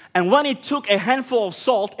 And when he took a handful of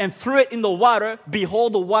salt and threw it in the water,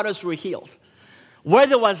 behold, the waters were healed. Where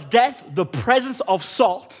there was death, the presence of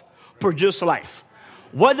salt produced life.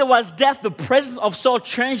 Where there was death, the presence of salt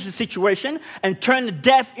changed the situation and turned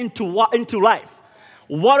death into life.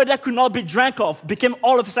 Water that could not be drank of became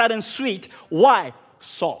all of a sudden sweet. Why?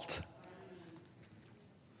 Salt.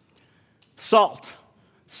 Salt.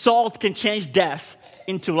 Salt can change death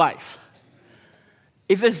into life.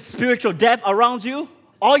 If there's spiritual death around you,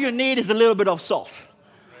 all you need is a little bit of salt.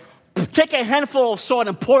 Take a handful of salt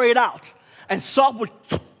and pour it out, and salt will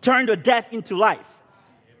turn the death into life.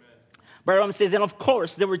 Barham says, and of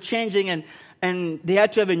course, they were changing and they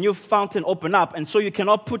had to have a new fountain open up. And so you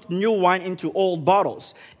cannot put new wine into old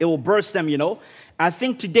bottles. It will burst them, I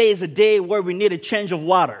think today is a day where we need a change of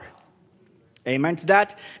water. Amen to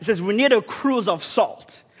that? It says we need a cruse of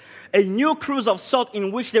salt. A new cruse of salt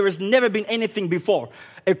in which there has never been anything before.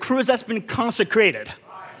 A cruse that's been consecrated.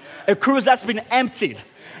 A cruse that's been emptied.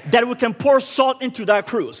 That we can pour salt into that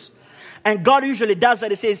cruse. And God usually does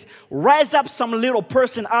that. He says, rise up some little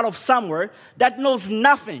person out of somewhere that knows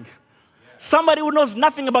nothing. Somebody who knows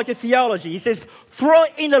nothing about your theology. He says, throw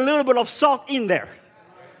in a little bit of salt in there.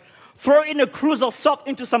 Throw in a cruse of salt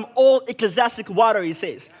into some old ecclesiastic water, he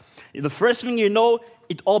says. The first thing you know,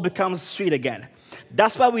 it all becomes sweet again.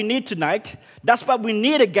 That's what we need tonight. That's what we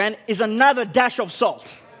need again is another dash of salt.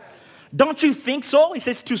 Don't you think so? He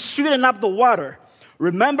says to sweeten up the water.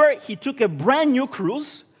 Remember, he took a brand new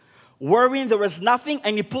cruse, wherein there was nothing,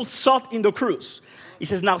 and he put salt in the cruse. He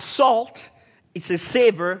says, now salt, it's a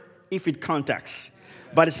savor if it contacts.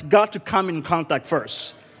 But it's got to come in contact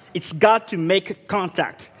first. It's got to make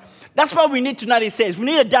contact. That's what we need tonight, he says. We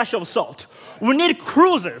need a dash of salt. We need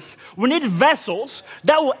cruises. We need vessels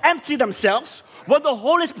that will empty themselves where the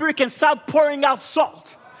Holy Spirit can start pouring out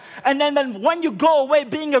salt. And then when you go away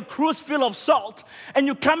being a cruise full of salt and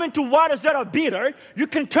you come into waters that are bitter, you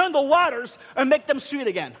can turn the waters and make them sweet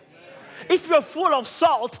again. If you're full of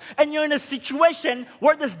salt and you're in a situation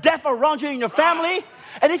where there's death around you in your family,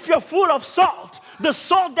 and if you're full of salt, the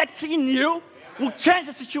salt that's in you will change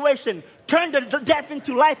the situation, turn the death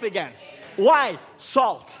into life again. Why?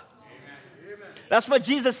 Salt. That's what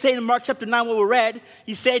Jesus said in Mark chapter 9 when we read.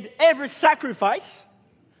 He said, every sacrifice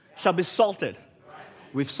shall be salted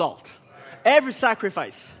with salt. Every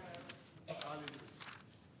sacrifice.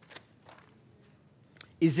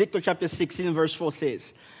 Ezekiel chapter 16 verse 4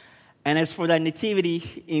 says, and as for thy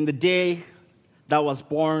nativity in the day that was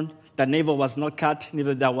born, that neither was not cut,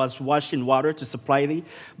 neither that was washed in water to supply thee,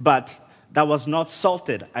 but that was not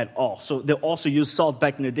salted at all. So they also used salt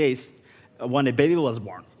back in the days when a baby was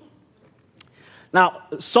born. Now,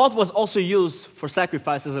 salt was also used for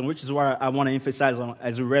sacrifices, and which is where I want to emphasize on,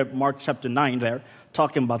 as we read Mark chapter 9 there,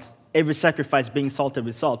 talking about every sacrifice being salted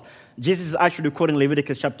with salt. Jesus is actually quoting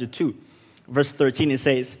Leviticus chapter 2, verse 13. It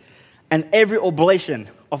says, and every oblation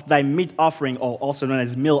of thy meat offering, or also known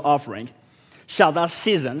as meal offering, shall thou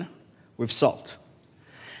season with salt.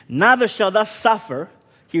 Neither shall thou suffer,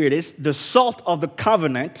 here it is, the salt of the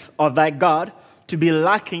covenant of thy God to be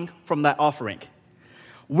lacking from thy offering.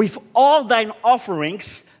 With all thine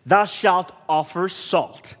offerings, thou shalt offer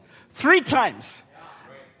salt. 3 times.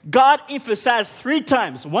 God emphasized 3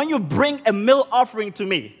 times. When you bring a meal offering to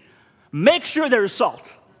me, make sure there is salt.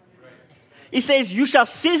 He says, you shall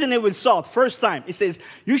season it with salt. First time. He says,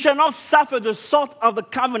 you shall not suffer the salt of the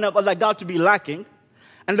covenant of thy God to be lacking.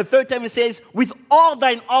 And the third time he says, with all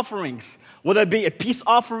thine offerings, whether it be a peace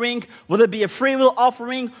offering, whether it be a free will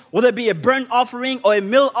offering, whether it be a burnt offering or a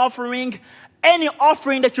meal offering, any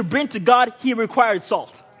offering that you bring to God, he required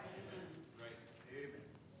salt.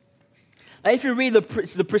 Now, if you read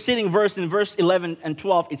the preceding verse in verse 11 and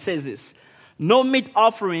 12, it says this. No meat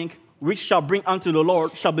offering which shall bring unto the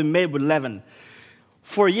Lord shall be made with leaven.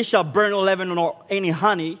 For ye shall burn no leaven nor any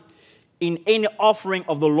honey in any offering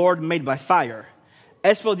of the Lord made by fire.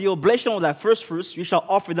 As for the oblation of thy first fruits, you shall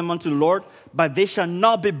offer them unto the Lord, but they shall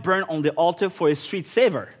not be burned on the altar for a sweet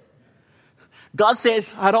savor. God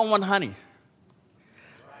says, I don't want honey.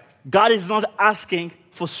 God is not asking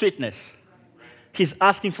for sweetness. He's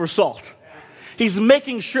asking for salt. He's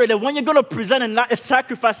making sure that when you're going to present a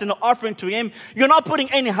sacrifice and an offering to him, you're not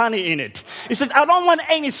putting any honey in it. He says, I don't want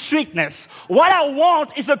any sweetness. What I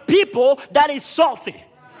want is a people that is salty.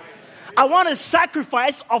 I want a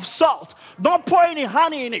sacrifice of salt. Don't pour any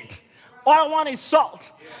honey in it. All I want is salt.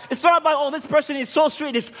 It's not about, oh, this person is so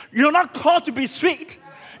sweet. You're not called to be sweet.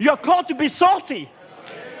 You're called to be salty.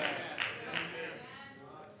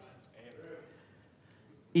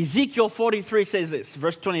 Ezekiel 43 says this,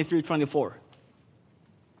 verse 23-24.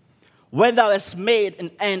 When thou hast made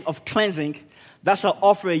an end of cleansing, thou shalt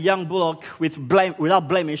offer a young bullock without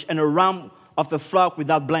blemish and a ram of the flock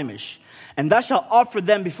without blemish. And thou shalt offer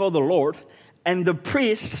them before the Lord, and the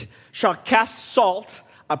priest shall cast salt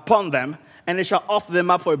upon them, and they shall offer them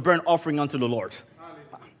up for a burnt offering unto the Lord.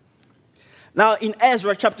 Now, in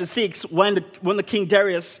Ezra chapter 6, when the King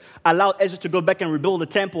Darius allowed Ezra to go back and rebuild the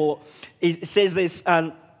temple, it says this,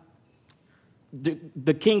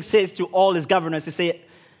 the king says to all his governors, he said,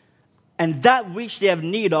 and that which they have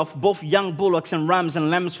need of, both young bullocks and rams and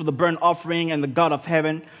lambs for the burnt offering and the God of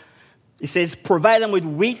heaven, he says, provide them with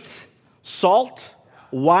wheat, salt,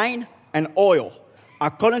 wine, and oil,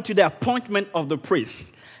 according to the appointment of the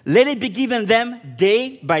priest. Let it be given them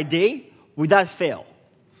day by day without fail.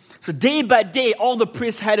 So day by day, all the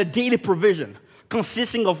priests had a daily provision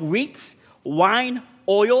consisting of wheat, wine,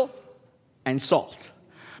 oil, and salt.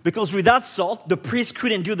 Because without salt, the priests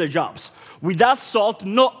couldn't do their jobs. Without salt,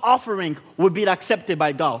 no offering would be accepted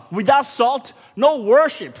by God. Without salt, no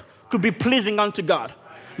worship could be pleasing unto God.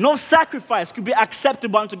 No sacrifice could be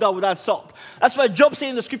acceptable unto God without salt. That's why Job says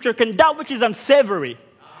in the scripture, can that which is unsavory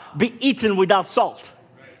be eaten without salt?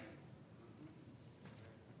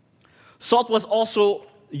 Salt was also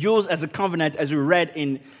used as a covenant, as we read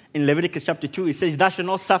in Leviticus chapter 2. It says, thou shalt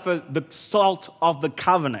not suffer the salt of the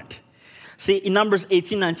covenant. See, in Numbers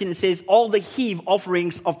 18:19, it says, all the heave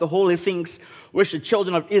offerings of the holy things which the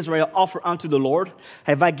children of Israel offer unto the Lord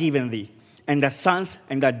have I given thee, and thy sons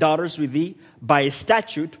and thy daughters with thee by a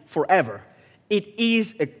statute forever. It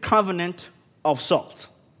is a covenant of salt.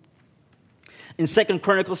 In 2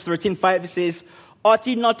 Chronicles 13:5, it says, ought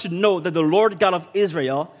ye not to know that the Lord God of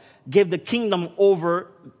Israel gave the kingdom over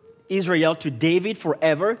Israel to David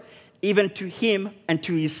forever, even to him and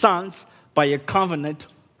to his sons by a covenant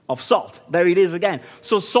of salt. There it is again.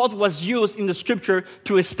 So salt was used in the scripture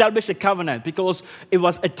to establish a covenant because it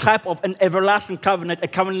was a type of an everlasting covenant, a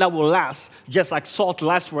covenant that will last, just like salt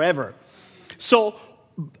lasts forever. So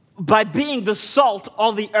by being the salt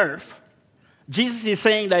of the earth, Jesus is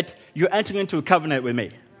saying that you're entering into a covenant with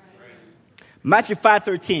me. Matthew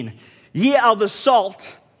 5:13, ye are the salt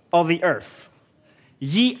of the earth.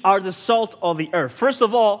 Ye are the salt of the earth. First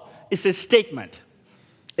of all, it's a statement.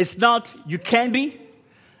 It's not you can be.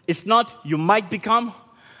 It's not you might become.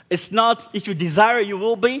 It's not if you desire you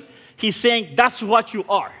will be. He's saying that's what you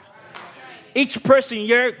are. Each person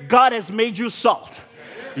here, God has made you salt.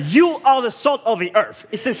 You are the salt of the earth.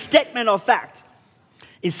 It's a statement of fact.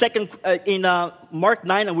 In Mark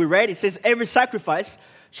 9, and we read, it says, every sacrifice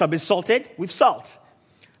shall be salted with salt.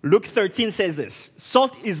 Luke 13 says this,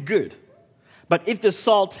 salt is good, but if the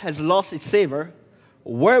salt has lost its savor,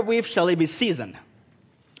 wherewith shall it be seasoned?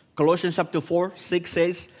 Colossians chapter 4:6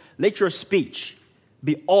 says, let your speech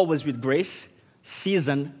be always with grace,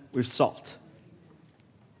 seasoned with salt.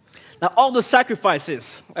 Now, all the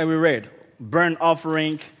sacrifices that we read, burnt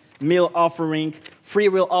offering, meal offering, free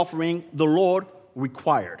will offering, the Lord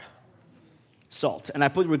required salt. And I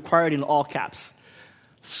put required in all caps.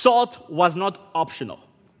 Salt was not optional.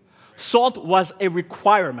 Salt was a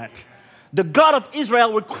requirement. The God of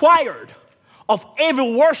Israel required of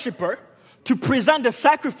every worshiper to present the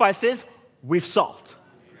sacrifices with salt.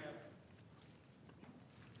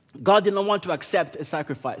 God did not want to accept a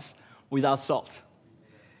sacrifice without salt.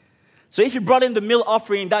 So if you brought in the meal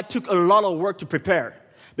offering, that took a lot of work to prepare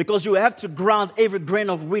because you have to ground every grain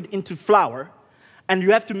of wheat into flour and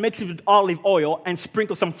you have to mix it with olive oil and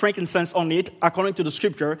sprinkle some frankincense on it according to the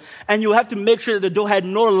scripture. And you have to make sure that the dough had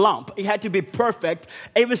no lump. It had to be perfect.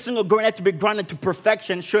 Every single grain had to be grounded to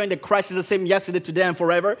perfection, showing that Christ is the same yesterday, today, and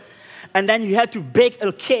forever. And then you had to bake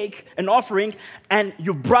a cake, an offering, and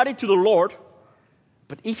you brought it to the Lord.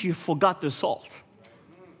 But if you forgot the salt,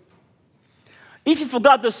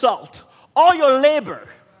 all your labor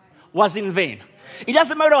was in vain. It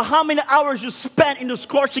doesn't matter how many hours you spend in the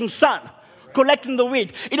scorching sun collecting the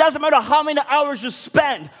wheat. It doesn't matter how many hours you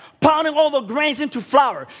spend pounding all the grains into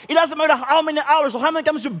flour. It doesn't matter how many hours or how many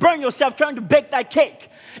times you burn yourself trying to bake that cake.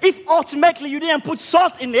 If ultimately you didn't put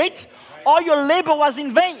salt in it, all your labor was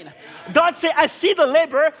in vain. God said, I see the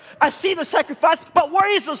labor, I see the sacrifice, but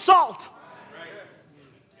where is the salt?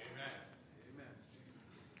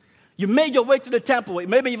 You made your way to the temple.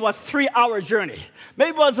 Maybe it was a 3-hour journey.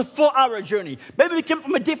 Maybe it was a 4-hour journey. Maybe you came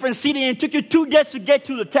from a different city and it took you 2 days to get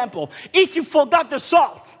to the temple. If you forgot the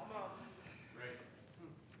salt,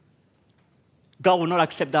 God will not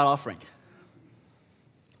accept that offering.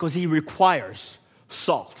 Because He requires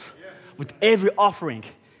salt. With every offering,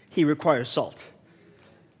 He requires salt.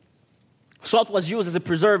 Salt was used as a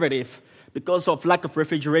preservative because of lack of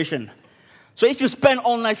refrigeration. So if you spend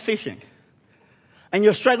all night fishing, and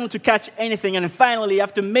you're struggling to catch anything, and finally,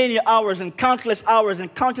 after many hours and countless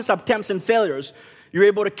attempts and failures, you're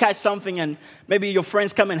able to catch something, and maybe your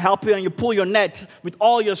friends come and help you, and you pull your net with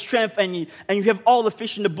all your strength, and you have all the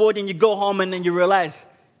fish in the boat, and you go home, and then you realize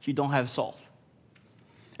you don't have salt.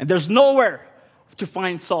 And there's nowhere to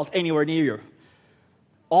find salt anywhere near you.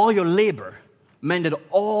 All your labor meant that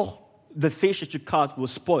all the fish that you caught will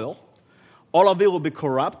spoil. All of it will be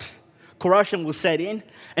corrupt. Corruption will set in,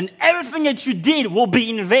 and everything that you did will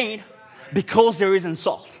be in vain because there isn't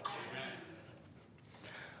salt.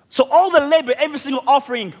 So all the labor, every single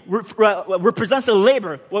offering represents a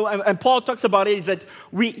labor. And Paul talks about it, is that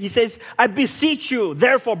he says, I beseech you,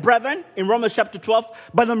 therefore, brethren, in Romans chapter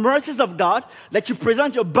 12, by the mercies of God, that you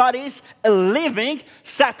present your bodies a living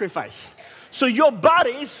sacrifice. So your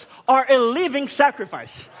bodies are a living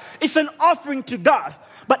sacrifice. It's an offering to God.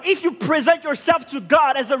 But if you present yourself to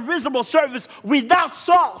God as a reasonable service without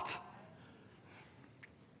salt,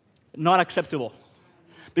 not acceptable.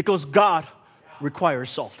 Because God requires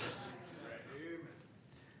salt.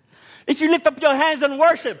 If you lift up your hands and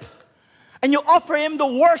worship, and you offer Him the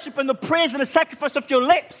worship and the praise and the sacrifice of your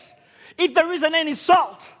lips, if there isn't any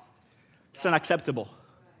salt, it's unacceptable.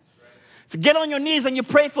 If you get on your knees and you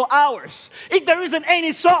pray for hours, if there isn't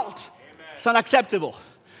any salt, it's unacceptable.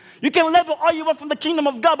 You can label all you want from the kingdom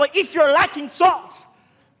of God, but if you're lacking salt,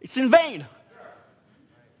 it's in vain.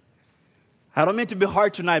 I don't mean to be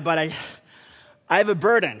hard tonight, but I have a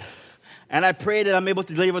burden. And I pray that I'm able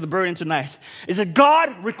to deliver the burden tonight. Is that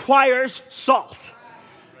God requires salt.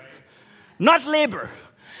 Not labor.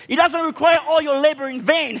 He doesn't require all your labor in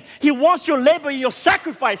vain. He wants your labor, your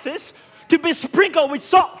sacrifices, to be sprinkled with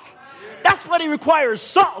salt. That's what He requires.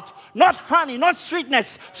 Salt. Not honey, not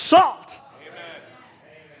sweetness. Salt. Amen.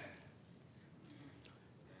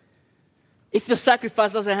 If your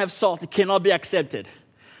sacrifice doesn't have salt, it cannot be accepted.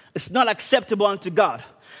 It's not acceptable unto God.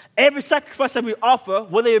 Every sacrifice that we offer,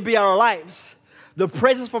 whether it be our lives, the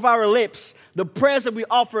praises of our lips, the prayers that we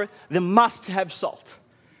offer, they must have salt.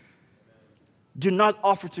 Do not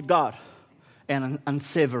offer to God an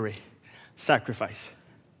unsavory sacrifice.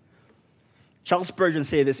 Charles Spurgeon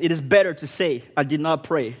said this: it is better to say, I did not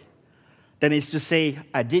pray, than it is to say,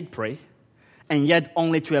 I did pray, and yet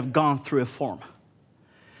only to have gone through a form.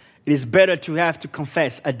 It is better to have to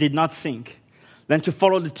confess, I did not sing, than to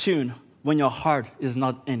follow the tune when your heart is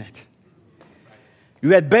not in it.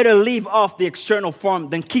 You had better leave off the external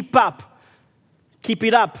form than keep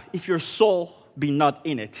it up if your soul be not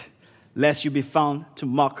in it, lest you be found to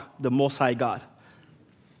mock the Most High God.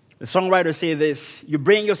 The songwriter says this: you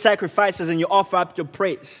bring your sacrifices and you offer up your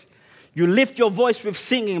praise. You lift your voice with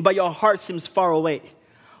singing, but your heart seems far away.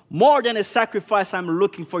 More than a sacrifice, I'm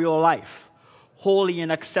looking for your life, holy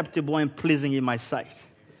and acceptable and pleasing in my sight.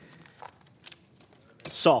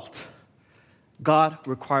 Salt. God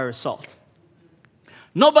requires salt.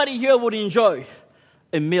 Nobody here would enjoy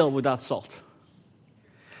a meal without salt.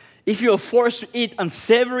 If you're forced to eat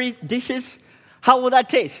unsavory dishes, how would that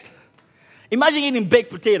taste? Imagine eating baked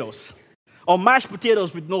potatoes or mashed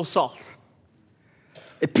potatoes with no salt.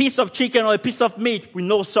 A piece of chicken or a piece of meat with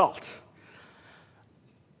no salt.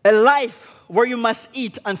 A life where you must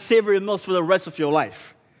eat unsavory meals for the rest of your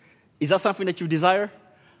life. Is that something that you desire?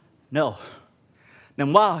 No.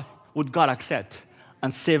 Then why would God accept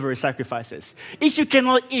unsavory sacrifices? If you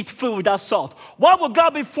cannot eat food without salt, why would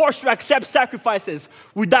God be forced to accept sacrifices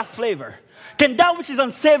without flavor? Can that which is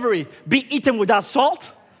unsavory be eaten without salt?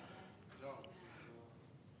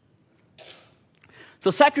 So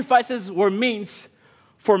sacrifices were means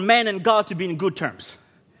for man and God to be in good terms.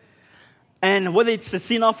 And whether it's a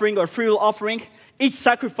sin offering or free will offering, each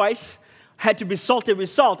sacrifice had to be salted with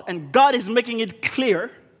salt. And God is making it clear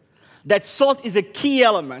that salt is a key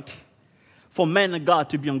element for man and God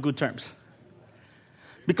to be on good terms.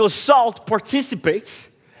 Because salt participates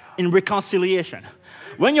in reconciliation.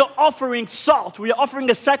 When you're offering salt, when you're offering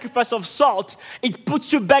a sacrifice of salt, it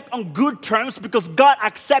puts you back on good terms because God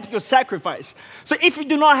accepts your sacrifice. So if you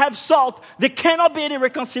do not have salt, there cannot be any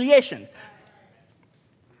reconciliation.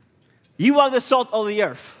 You are the salt of the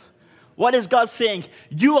earth. What is God saying?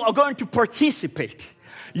 You are going to participate.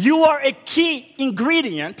 You are a key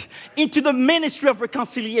ingredient into the ministry of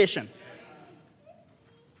reconciliation.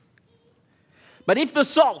 But if the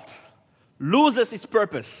salt loses its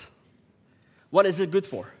purpose, what is it good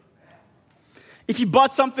for? If you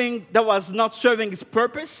bought something that was not serving its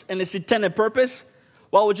purpose and its intended purpose,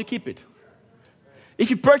 why would you keep it? If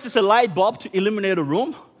you purchased a light bulb to illuminate a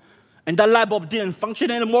room, and that light bulb didn't function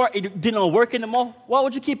anymore, it didn't work anymore, why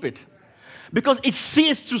would you keep it? Because it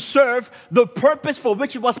ceased to serve the purpose for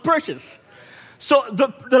which it was purchased. So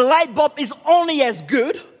the light bulb is only as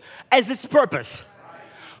good as its purpose.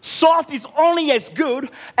 Salt is only as good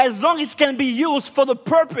as long as it can be used for the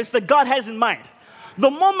purpose that God has in mind. The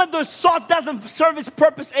moment the salt doesn't serve its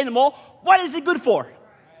purpose anymore, what is it good for?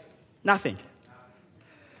 Nothing.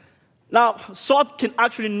 Now, salt can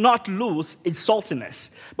actually not lose its saltiness.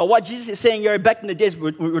 But what Jesus is saying here, back in the days, we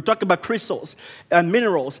were talking about crystals and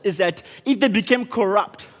minerals, is that if they became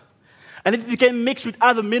corrupt, and if it became mixed with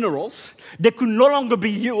other minerals, they could no longer be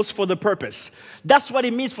used for the purpose. That's what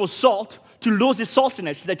it means for salt to lose its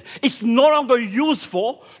saltiness, that it's no longer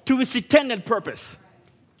useful to its intended purpose.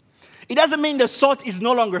 It doesn't mean that salt is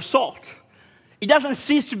no longer salt. It doesn't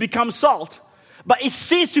cease to become salt, but it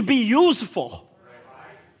ceases to be useful.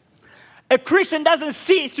 A Christian doesn't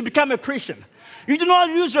cease to become a Christian. You do not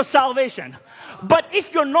lose your salvation. But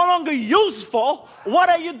if you're no longer useful, what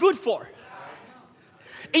are you good for?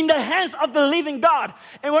 In the hands of the living God.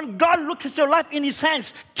 And when God looks at your life in his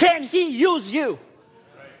hands, can he use you?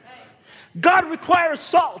 God requires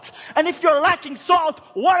salt. And if you're lacking salt,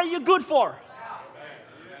 what are you good for?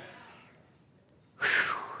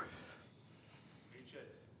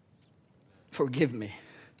 Forgive me.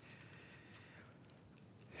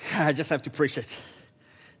 I just have to preach it.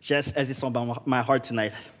 Just as it's on my heart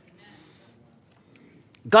tonight.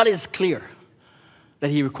 God is clear that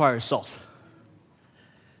he requires salt.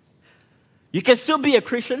 You can still be a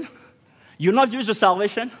Christian. You not use your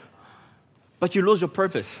salvation, but you lose your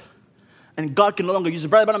purpose. And God can no longer use it.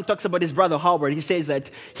 Brother Branham talks about his brother Howard. He says that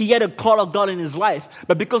he had a call of God in his life,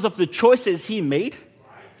 but because of the choices he made,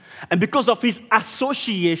 and because of his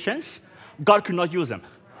associations, God could not use him.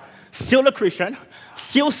 Still a Christian,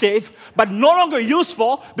 still saved, but no longer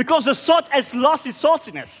useful because the salt has lost its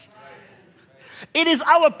saltiness. It is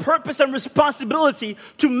our purpose and responsibility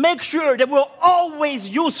to make sure that we're always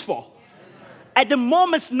useful. At the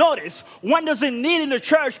moment's notice, when there's a need in the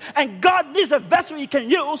church and God needs a vessel he can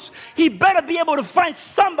use, he better be able to find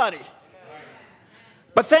somebody.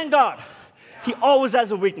 But thank God, he always has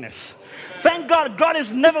a weakness. Thank God, God is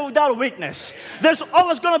never without a weakness. There's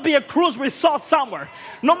always going to be a cruise resort somewhere.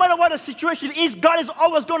 No matter what the situation is, God is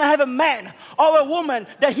always going to have a man or a woman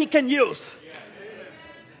that he can use.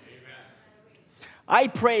 I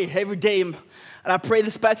pray every day, and I pray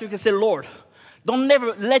this past week and say, Lord, don't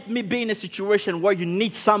never let me be in a situation where you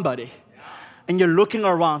need somebody and you're looking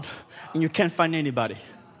around and you can't find anybody.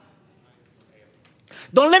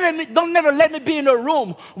 Don't never let me be in a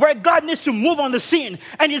room where God needs to move on the scene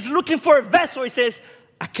and he's looking for a vessel. He says,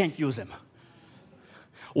 I can't use him.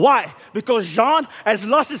 Why? Because John has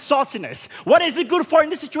lost his saltiness. What is it good for in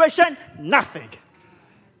this situation? Nothing.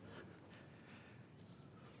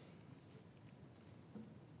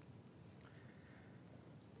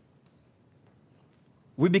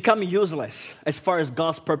 We become useless as far as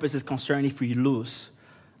God's purpose is concerned if we lose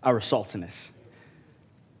our saltiness.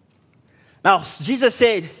 Now, Jesus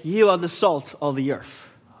said, you are the salt of the earth.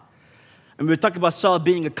 And we're talking about salt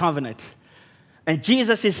being a covenant. And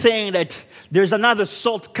Jesus is saying that there's another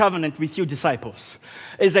salt covenant with you disciples.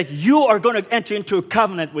 Is that you are going to enter into a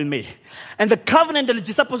covenant with me. And the covenant that the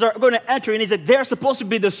disciples are going to enter in is that they're supposed to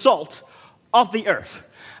be the salt of the earth.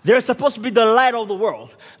 They're supposed to be the light of the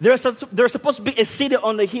world. They're supposed to be a city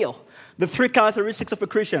on the hill. The three characteristics of a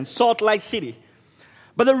Christian, salt, light, city.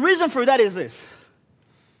 But the reason for that is this.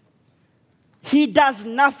 He does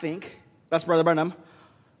nothing, that's Brother Branham,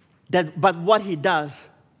 but what he does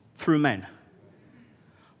through man.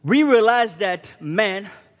 We realize that man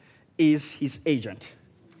is his agent.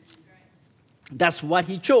 That's what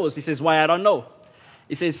he chose. He says, why I don't know.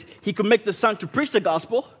 He says he could make the sun to preach the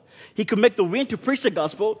gospel. He could make the wind to preach the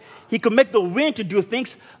gospel. He could make the wind to do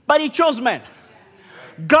things, but he chose man.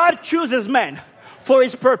 God chooses man for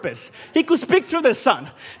his purpose. He could speak through the sun.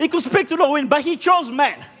 He could speak through the wind, but he chose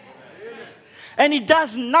man. And he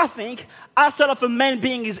does nothing outside of a man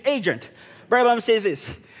being his agent. Brother Branham says this.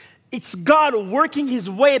 It's God working his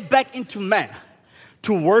way back into man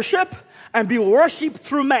to worship and be worshipped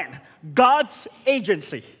through man. God's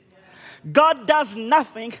agency. God does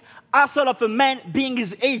nothing outside of a man being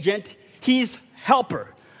his agent, his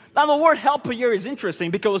helper. Now the word helper here is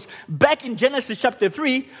interesting because back in Genesis chapter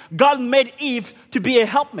 3, God made Eve to be a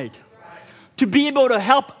helpmate. To be able to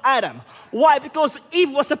help Adam. Why? Because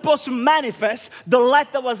Eve was supposed to manifest the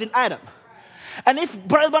light that was in Adam. And if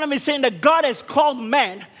Brother Branham is saying that God has called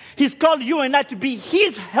man, he's called you and I to be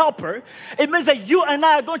his helper, it means that you and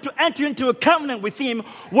I are going to enter into a covenant with him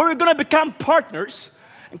where we're going to become partners,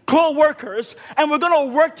 co-workers, and we're going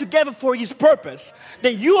to work together for his purpose.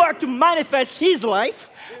 Then you are to manifest his life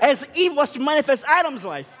as Eve was to manifest Adam's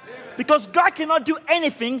life. Because God cannot do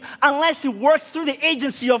anything unless he works through the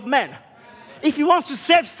agency of man. If he wants to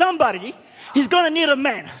save somebody, he's going to need a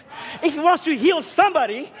man. If he wants to heal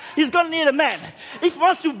somebody, he's going to need a man. If he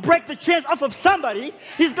wants to break the chains off of somebody,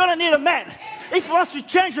 he's going to need a man. If he wants to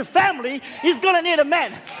change a family, he's going to need a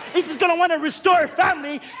man. If he's going to want to restore a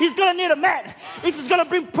family, he's going to need a man. If he's going to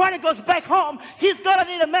bring prodigals back home, he's going to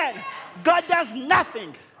need a man. God does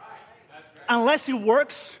nothing unless he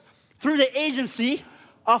works through the agency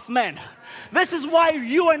of man. This is why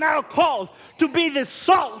you and I are called to be the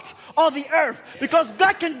salt of the earth, because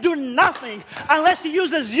God can do nothing unless he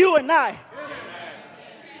uses you and I.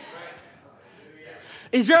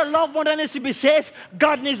 Is there a loved one that needs to be saved?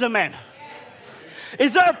 God needs a man.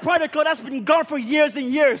 Is there a prodigal that's been gone for years and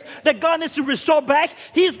years that God needs to restore back?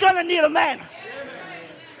 He's going to need a man.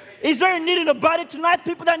 Is there a need in the body tonight?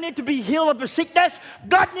 People that need to be healed of their sickness?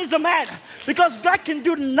 God needs a man. Because God can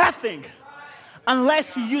do nothing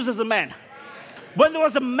unless he uses a man. When there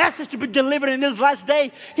was a message to be delivered in this last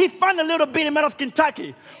day, he found a little bitty man of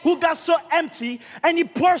Kentucky who got so empty, and he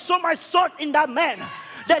poured so much salt in that man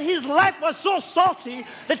that his life was so salty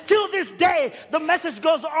that till this day the message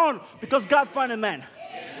goes on because God found a man.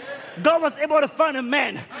 God was able to find a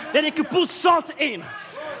man that he could put salt in.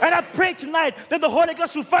 And I pray tonight that the Holy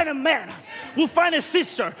Ghost will find a man, will find a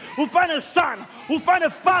sister, will find a son, will find a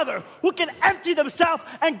father who can empty themselves,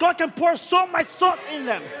 and God can pour so much salt in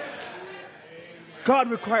them.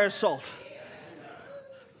 God requires salt.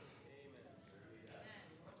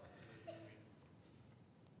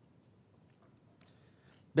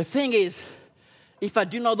 The thing is, if I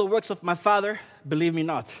do not the works of my Father, believe me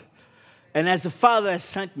not. And as the Father has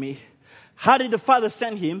sent me, how did the Father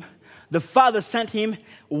send him? The Father sent him,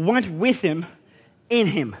 went with him, in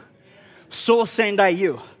him. So send I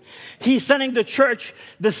you. He's sending the church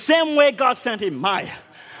the same way God sent him.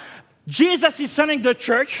 Jesus is sending the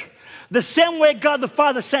church the same way God the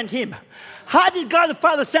Father sent him. How did God the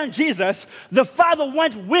Father send Jesus? The Father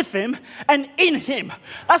went with him and in him.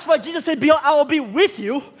 That's why Jesus said, "Behold, I will be with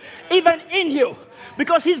you, even in you."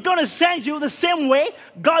 Because he's going to send you the same way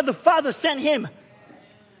God the Father sent him.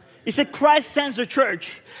 He said Christ sends the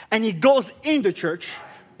church, and he goes in the church,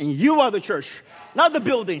 and you are the church. Not the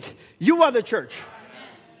building. You are the church.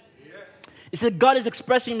 He said God is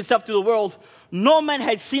expressing himself to the world. No man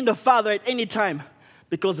had seen the Father at any time,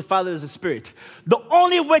 because the Father is a spirit. The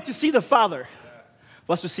only way to see the Father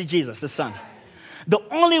was to see Jesus, the Son. The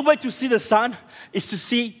only way to see the Son is to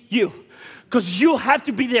see you. Because you have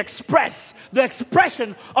to be the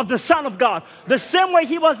expression of the Son of God. The same way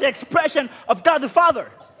he was the expression of God the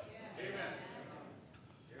Father.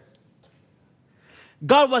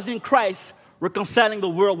 God was in Christ reconciling the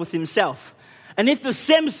world with himself. And if the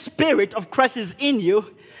same Spirit of Christ is in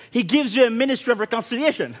you, he gives you a ministry of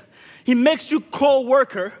reconciliation. He makes you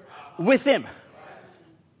co-worker with him.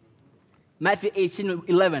 Matthew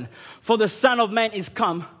 18:11. For the Son of Man is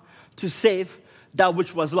come to save that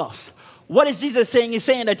which was lost. What is Jesus saying? He's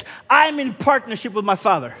saying that I'm in partnership with my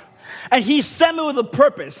Father. And he sent me with a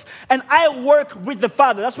purpose. And I work with the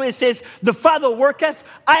Father. That's why it says, the Father worketh,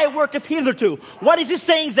 I worketh hitherto. What is he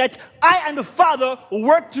saying is that I and the Father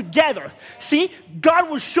work together. See, God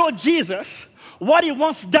will show Jesus what he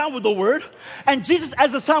wants done with the word, and Jesus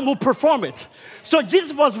as the Son will perform it. So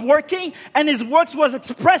Jesus was working, and his works was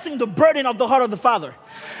expressing the burden of the heart of the Father.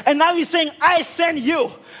 And now he's saying, I send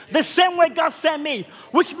you the same way God sent me,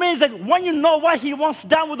 which means that when you know what he wants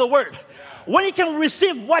done with the word, when you can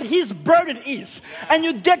receive what his burden is, and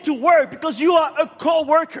you get to work because you are a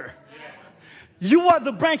co-worker. You are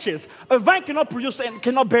the branches. A vine cannot produce and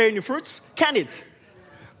cannot bear any fruits, can it?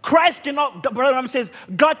 Christ cannot, Brother Ram says,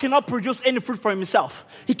 God cannot produce any fruit for himself.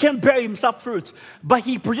 He can't bear himself fruit. But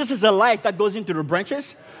he produces a life that goes into the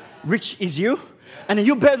branches, which is you, and then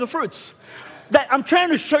you bear the fruits. That I'm trying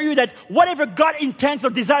to show you that whatever God intends or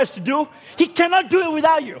desires to do, he cannot do it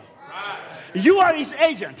without you. You are his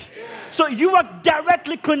agent. So you are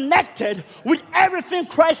directly connected with everything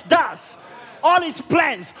Christ does. All his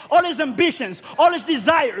plans, all his ambitions, all his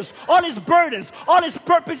desires, all his burdens, all his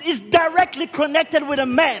purpose is directly connected with a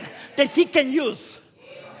man that he can use.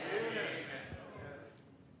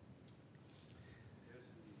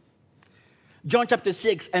 John chapter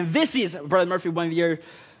 6, and this is, Brother Murphy one year,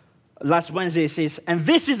 last Wednesday says, and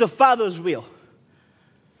this is the Father's will.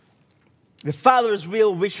 The Father's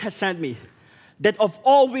will which has sent me, that of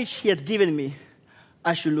all which he had given me,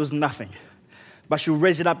 I should lose nothing, but should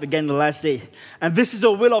raise it up again the last day. And this is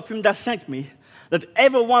the will of him that sent me, that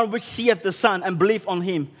everyone which seeth the Son and believe on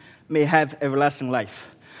him may have everlasting life.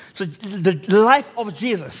 So the life of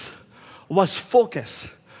Jesus was focused,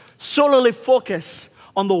 solely focused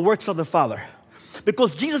on the works of the Father.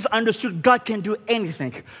 Because Jesus understood God can do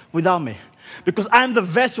anything without me. Because I'm the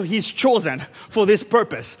vessel he's chosen for this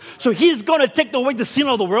purpose. So he's going to take away the sin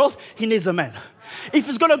of the world. He needs a man. If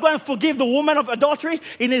he's going to go and forgive the woman of adultery,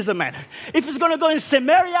 he needs a man. If he's going to go in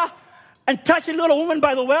Samaria and touch a little woman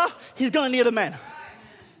by the well, he's going to need a man.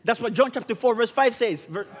 That's what John chapter 4 verse 5 says.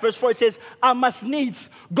 Verse 4 it says, I must needs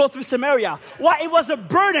go through Samaria. Why? It was a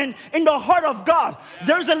burden in the heart of God.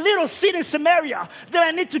 There's a little sin in Samaria that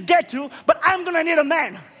I need to get to, but I'm going to need a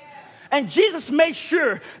man. And Jesus made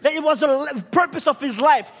sure that it was a purpose of his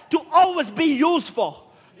life to always be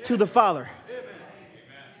useful to the Father.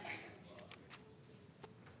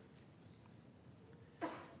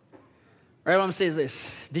 Everyone says this.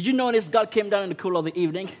 Did you notice God came down in the cool of the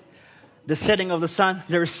evening? The setting of the sun.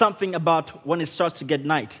 There is something about when it starts to get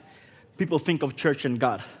night. People think of church and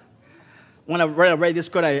God. when I read this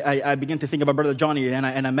quote, I began to think about Brother Johnny, and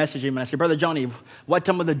I messaged him, and I said, Brother Johnny, what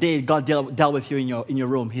time of the day God dealt with you in your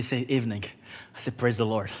room? He said, evening. I said, praise the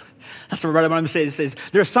Lord. That's what Brother Branham says. He says,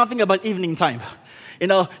 there's something about evening time. You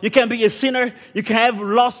know, you can be a sinner. You can have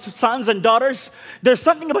lost sons and daughters. There's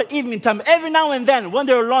something about evening time. Every now and then, when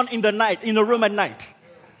they're alone in the night, in the room at night,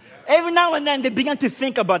 every now and then they begin to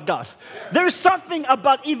think about God. There's something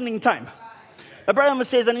about evening time. Abraham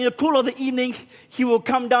says, and in the cool of the evening, he will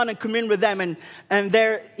come down and commune with them. And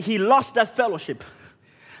there, he lost that fellowship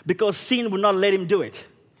because sin would not let him do it.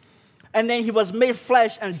 And then he was made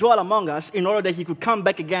flesh and dwelt among us in order that he could come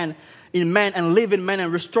back again in man and live in man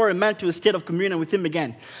and restore man to a state of communion with him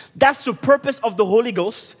again. That's the purpose of the Holy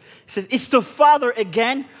Ghost. He says, it's the Father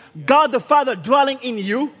again, God the Father dwelling in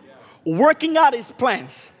you, working out his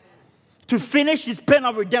plans to finish his plan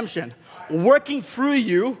of redemption, working through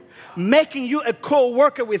you, making you a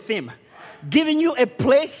co-worker with him, giving you a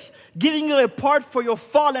place, giving you a part for your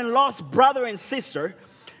fallen lost brother and sister,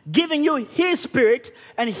 giving you his spirit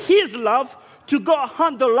and his love to go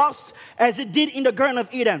hunt the lost as it did in the Garden of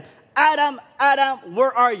Eden. Adam,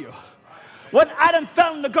 where are you? When Adam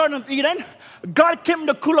fell in the Garden of Eden, God came in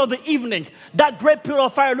the cool of the evening, that great pillar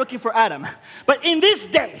of fire looking for Adam. But in these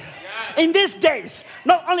days,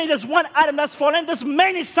 not only there's one Adam that's fallen, there's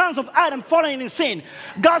many sons of Adam falling in sin.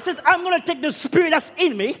 God says, I'm going to take the spirit that's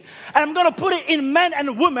in me, and I'm going to put it in men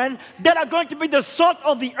and women that are going to be the salt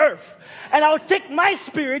of the earth. And I'll take my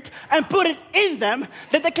spirit and put it in them,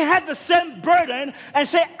 that they can have the same burden and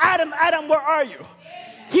say, Adam, where are you?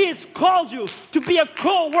 He has called you to be a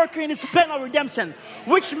co-worker in his plan of redemption,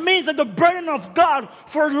 which means that the burden of God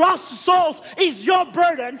for lost souls is your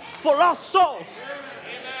burden for lost souls.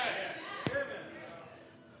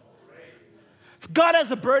 If God has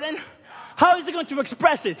a burden, how is he going to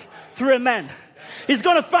express it? Through a man. He's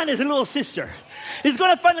going to find his little sister. He's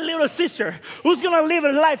going to find a little sister who's going to live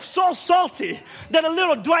a life so salty that a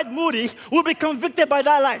little Dwight Moody will be convicted by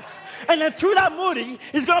that life. And then through that Moody,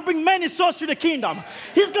 he's going to bring many souls to the kingdom.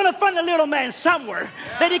 He's going to find a little man somewhere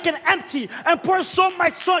that he can empty and pour so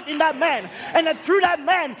much salt in that man. And then through that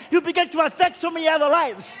man, he'll begin to affect so many other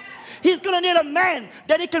lives. He's going to need a man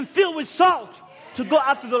that he can fill with salt to go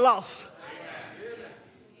after the lost.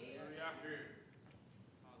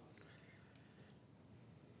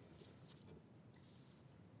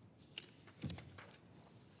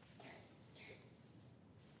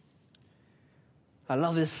 I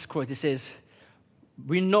love this quote. It says,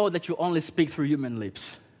 we know that you only speak through human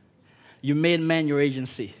lips. You made man your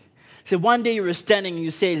agency. So one day you were standing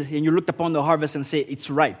and you looked upon the harvest and say, it's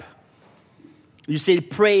ripe. You say,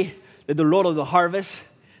 pray that the Lord of the harvest,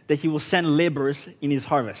 that he will send laborers in his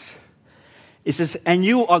harvest. It says, and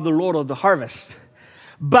you are the Lord of the harvest.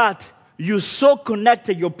 But you so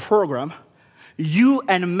connected your program, you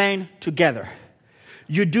and man together.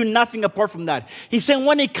 You do nothing apart from that. He's saying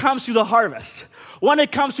when it comes to the harvest, when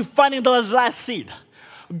it comes to finding the last seed,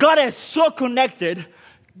 God has so connected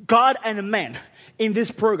God and man in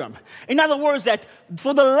this program. In other words, that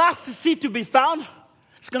for the last seed to be found,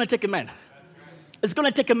 it's going to take a man. It's going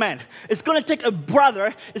to take a man. It's going to take a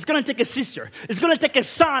brother. It's going to take a sister. It's going to take a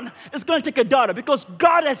son. It's going to take a daughter. Because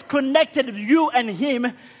God has connected you and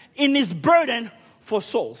him in his burden for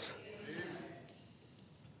souls.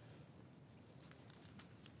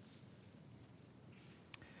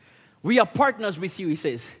 We are partners with you, he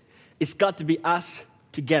says. It's got to be us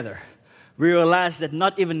together. We realize that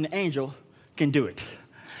not even an angel can do it.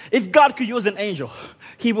 If God could use an angel,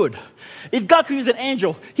 he would. If God could use an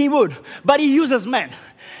angel, he would. But he uses man.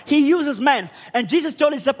 He uses man. And Jesus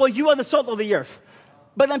told his disciples, you are the salt of the earth.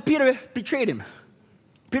 But then Peter betrayed him.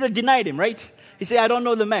 Peter denied him, right? He said, I don't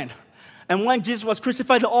know the man. And when Jesus was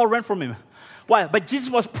crucified, they all ran from him. Why? But Jesus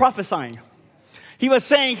was prophesying. He was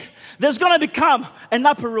saying, there's going to become an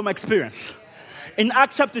upper room experience. In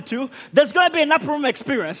Acts chapter 2, there's going to be an upper room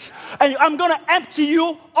experience. And I'm going to empty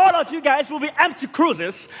you. All of you guys will be empty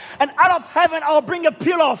cruises. And out of heaven, I'll bring a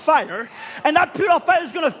pillar of fire. And that pillar of fire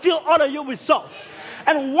is going to fill all of you with salt.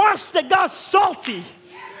 And once they got salty,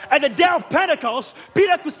 at the day of Pentecost,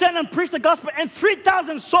 Peter could stand and preach the gospel. And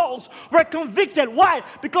 3,000 souls were convicted. Why?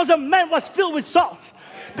 Because a man was filled with salt.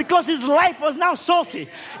 Because his life was now salty.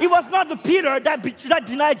 It was not the Peter that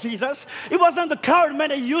denied Jesus. It wasn't the coward man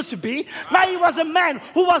that he used to be. Now he was a man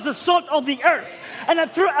who was the salt of the earth. And then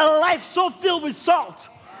through a life so filled with salt,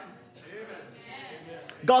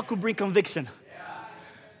 God could bring conviction.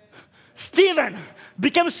 Stephen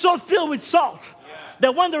became so filled with salt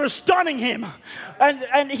that when they were stoning him,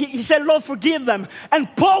 and he said, Lord, forgive them. And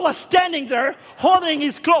Paul was standing there holding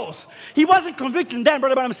his clothes. He wasn't convicted then,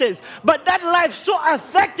 Brother Branham says. But that life so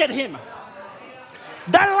affected him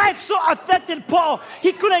That life so affected Paul,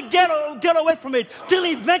 he couldn't get away from it till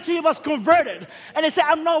he eventually was converted. And he said,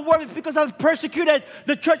 I'm not worried because I've persecuted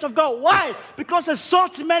the church of God. Why? Because a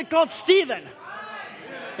salty man called Stephen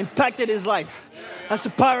impacted his life. That's the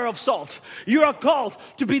power of salt. You are called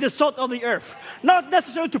to be the salt of the earth. Not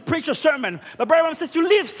necessarily to preach a sermon, but Brother says to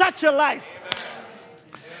live such a life,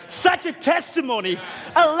 such a testimony,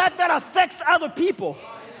 and let that affect other people.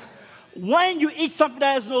 When you eat something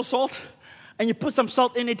that has no salt, and you put some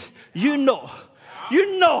salt in it, you know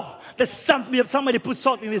that somebody put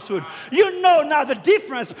salt in this food. You know now the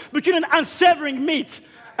difference between an unsavoring meat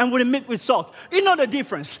and with a meat with salt. You know the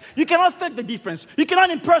difference. You cannot fake the difference. You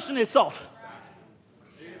cannot impersonate salt.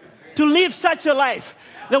 To live such a life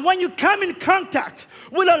that when you come in contact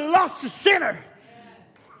with a lost sinner,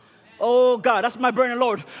 oh God, that's my burden,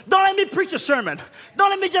 Lord. Don't let me preach a sermon.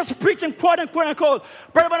 Don't let me just preach and quote and quote and quote.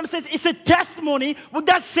 Brother Branham says it's a testimony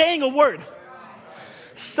without saying a word.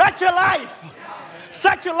 Such a life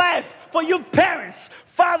for you parents,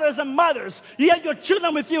 fathers and mothers. You have your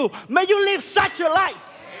children with you. May you live such a life.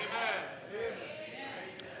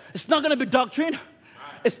 It's not going to be doctrine.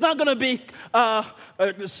 It's not going to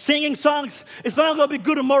be singing songs. It's not going to be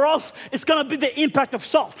good morals. It's going to be the impact of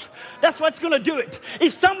salt. That's what's going to do it.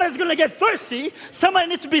 If somebody's going to get thirsty, somebody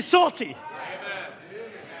needs to be salty.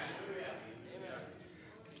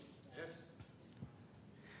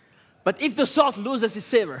 But if the salt loses its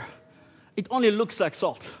savor, it only looks like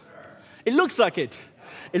salt. It looks like it.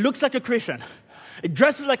 It looks like a Christian. It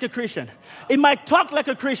dresses like a Christian. It might talk like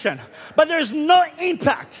a Christian, but there's no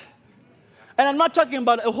impact. And I'm not talking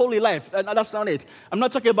about a holy life. That's not it. I'm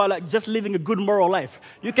not talking about like just living a good moral life.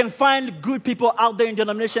 You can find good people out there in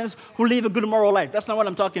denominations who live a good moral life. That's not what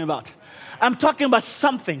I'm talking about. I'm talking about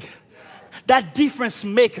something, that difference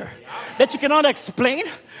maker, that you cannot explain,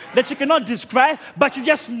 that you cannot describe, but you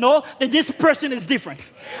just know that this person is different.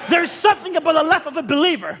 There is something about the life of a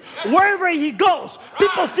believer. Wherever he goes,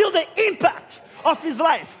 people feel the impact of his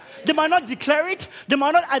life. They might not declare it, they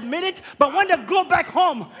might not admit it, but when they go back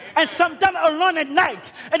home and sometimes alone at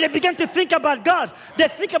night and they begin to think about God, they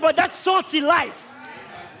think about that salty life.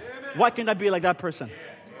 Why can't I be like that person?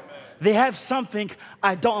 They have something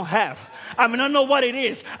I don't have. I may not know what it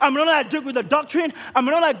is. I may not agree with the doctrine. I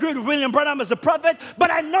may not agree with William Branham as a prophet, but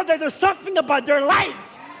I know that there's something about their lives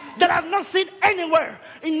that I've not seen anywhere,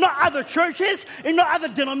 in no other churches, in no other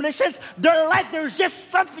denominations. Their life, there's just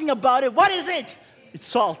something about it. What is it? It's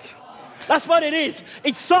salt. That's what it is.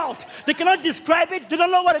 It's salt. They cannot describe it. They don't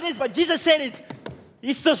know what it is, but Jesus said it.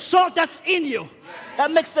 It's the salt that's in you that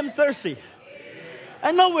makes them thirsty.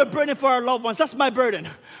 I know we're burdened for our loved ones. That's my burden.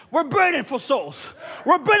 We're burdened for souls.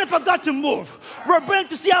 We're burdened for God to move. We're burdened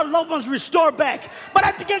to see our loved ones restored back. But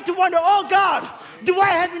I began to wonder, oh God, do I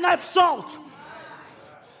have enough salt?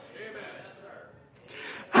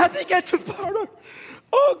 I began to wonder,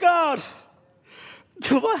 oh God,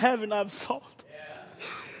 do I have enough salt?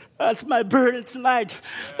 That's my burden tonight.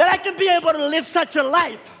 That I can be able to live such a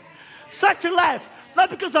life. Such a life.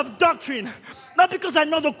 Not because of doctrine. Not because I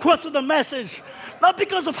know the quotes of the message. Not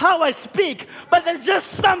because of how I speak. But there's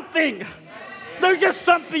just something. There's just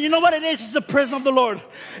something. You know what it is? It's the presence of the Lord.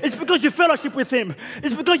 It's because you fellowship with Him.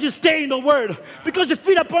 It's because you stay in the Word. Because you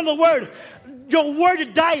feed upon the Word. Your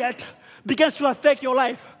Word diet begins to affect your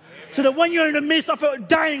life. So that when you're in the midst of a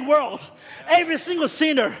dying world, every single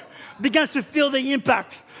sinner begins to feel the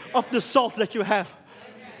impact of the salt that you have.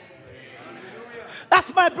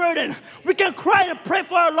 That's my burden. We can cry and pray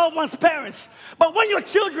for our loved ones' parents. But when your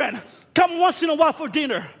children come once in a while for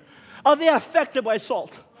dinner, are they affected by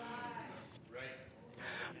salt?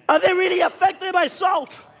 Are they really affected by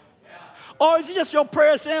salt? Or is it just your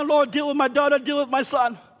prayer saying, Lord, deal with my daughter, deal with my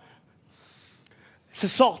son? It's a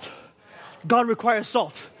salt. God requires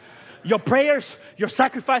salt. Your prayers, your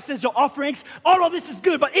sacrifices, your offerings, all of this is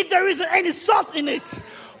good. But if there isn't any salt in it,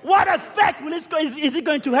 what effect is it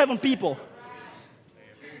going to have on people?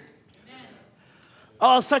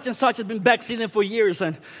 Oh, such and such has been backsliding for years,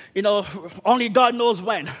 and, only God knows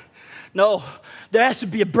when. No, there has to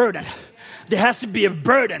be a burden. There has to be a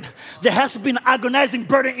burden. There has to be an agonizing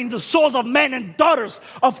burden in the souls of men and daughters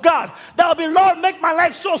of God. That will be, Lord, make my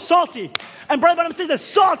life so salty. And Brother Branham says that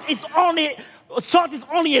salt is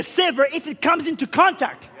only a savor if it comes into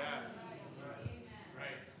contact.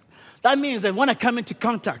 That means that when I come into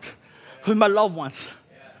contact with my loved ones,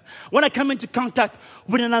 when I come into contact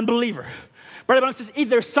with an unbeliever, Brother Branham says, if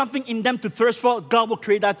there's something in them to thirst for, God will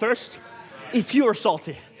create that thirst. If you are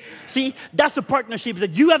salty. See, that's the partnership,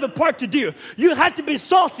 that you have a part to do. You have to be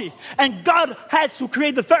salty, and God has to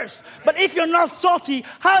create the thirst. But if you're not salty,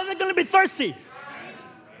 how are they going to be thirsty?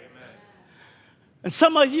 And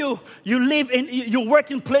some of you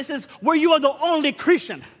work in places where you are the only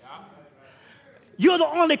Christian. You're the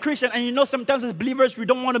only Christian. And you know, sometimes as believers, we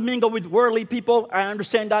don't want to mingle with worldly people. I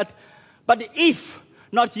understand that. But if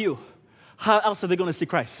not you, how else are they going to see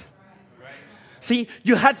Christ? See,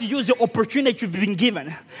 you have to use the opportunity you've been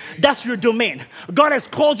given. That's your domain. God has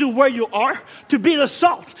called you where you are to be the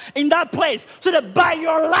salt in that place so that by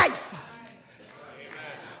your life,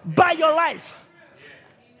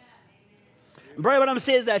 Brother Branham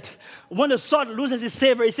says that when the salt loses its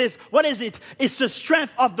savor, he says, what is it? It's the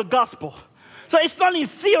strength of the gospel. So it's not in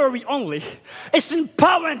theory only. It's in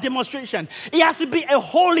power and demonstration. It has to be a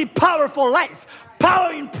holy, powerful life.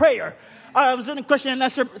 Power in prayer. I was in a question and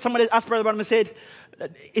answer. Somebody asked Brother Branham and said,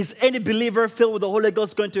 is any believer filled with the Holy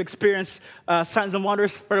Ghost going to experience signs and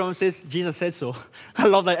wonders? Brother Branham says, Jesus said so. I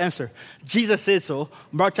love that answer. Jesus said so.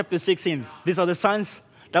 Mark chapter 16. These are the signs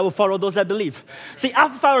that will follow those that believe. See,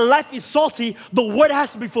 after our life is salty, the word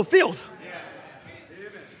has to be fulfilled.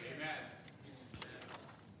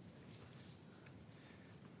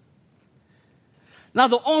 Now,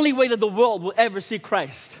 the only way that the world will ever see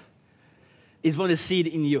Christ is when they see it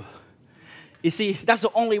in you. You see, that's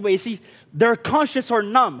the only way. You see, their conscience are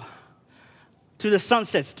numb to the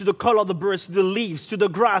sunsets, to the color of the birds, to the leaves, to the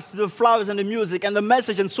grass, to the flowers and the music and the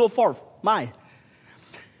message and so forth.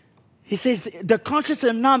 He says, the conscience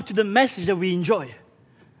are numb to the message that we enjoy.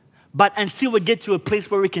 But until we get to a place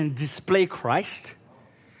where we can display Christ.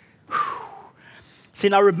 See,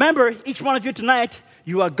 now remember, each one of you tonight,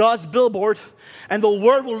 you are God's billboard. And the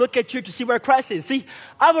world will look at you to see where Christ is. See,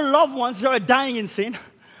 our loved ones that are dying in sin,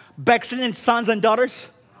 backsliding sons and daughters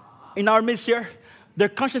in our midst here, their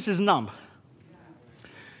conscience is numb.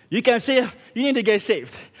 You can say, you need to get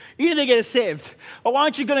saved. You need to get saved. Or why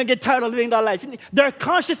aren't you going to get tired of living that life? Their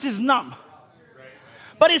conscience is numb.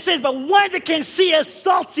 But it says, but when they can see a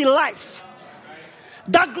salty life,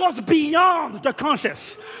 that goes beyond the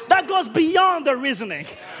conscience. That goes beyond the reasoning.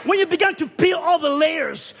 When you begin to peel all the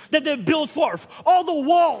layers that they built forth, all the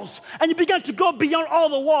walls, and you begin to go beyond all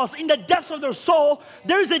the walls, in the depths of their soul,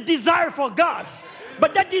 there is a desire for God.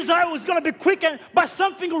 But that desire was going to be quickened by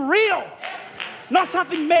something real. Not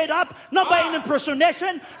something made up, not by an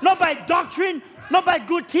impersonation, not by doctrine, not by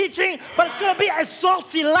good teaching, but it's going to be a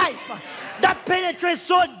salty life that penetrates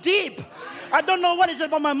so deep. I don't know what it is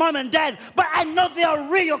about my mom and dad, but I know they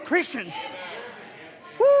are real Christians.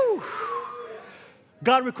 Woo.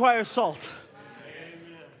 God requires salt.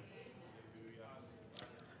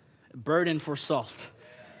 Burden for salt.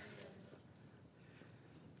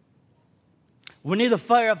 We need the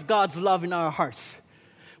fire of God's love in our hearts.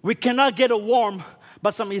 We cannot get it warm by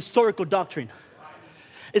some historical doctrine.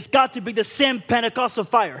 It's got to be the same Pentecostal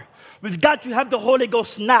fire. We've got to have the Holy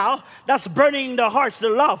Ghost now. That's burning in their hearts, the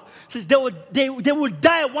love. Since they would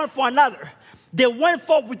die one for another. They went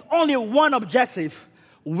forth with only one objective: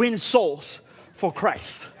 win souls for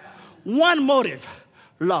Christ. One motive: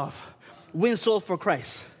 love. Win souls for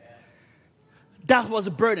Christ. That was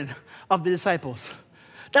the burden of the disciples.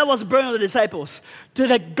 That was the burden of the disciples.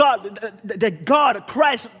 God,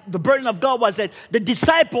 Christ, the burden of God was that the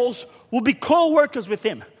disciples will be co-workers with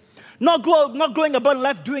him. Not going about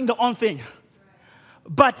life doing their own thing,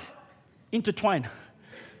 but intertwine.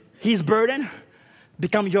 His burden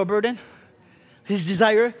becomes your burden. His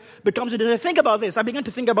desire becomes your desire. Think about this. I began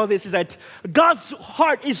to think about this, is that God's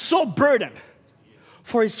heart is so burdened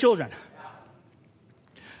for his children.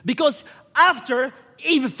 Because after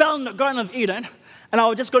Eve fell in the Garden of Eden, and I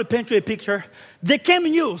will just go to paint you a picture, there came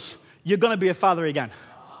news, you're going to be a father again.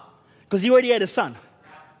 Because he already had a son,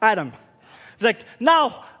 Adam. It's like,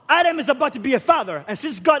 now Adam is about to be a father. And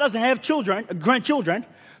since God doesn't have grandchildren,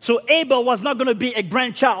 so Abel was not going to be a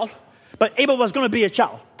grandchild, but Abel was going to be a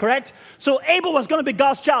child, correct? So Abel was going to be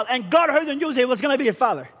God's child, and God heard the news he was going to be a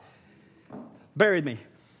father. Buried me.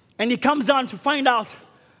 And he comes down to find out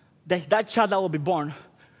that that child that will be born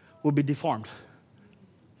will be deformed.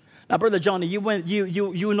 Now, Brother Johnny,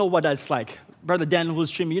 you know what that's like. Brother Daniel, who's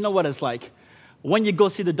streaming, you know what it's like. When you go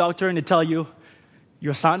see the doctor and they tell you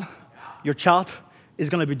your son, your child is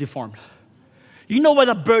going to be deformed. You know what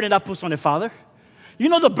the burden that puts on the father? You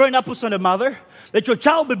know the burden that puts on the mother? That your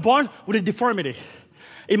child will be born with a deformity.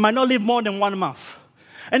 It might not live more than 1 month.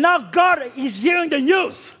 And now God is hearing the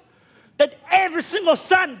news that every single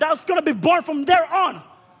son that's going to be born from there on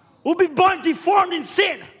will be born deformed in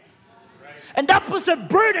sin. And that puts a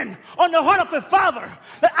burden on the heart of a father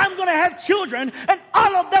that I'm going to have children and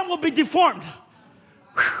all of them will be deformed.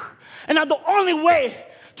 And now the only way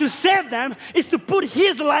to save them is to put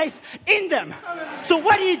his life in them. So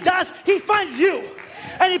what he does, he finds you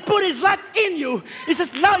and he put his life in you. He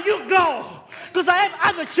says, now you go. Because I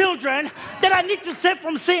have other children that I need to save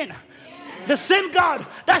from sin. The same God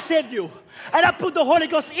that saved you and I put the Holy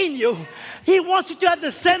Ghost in you, He wants you to have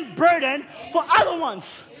the same burden for other ones.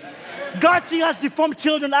 God still has deformed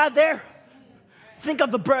children out there. Think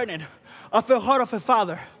of the burden of a heart of a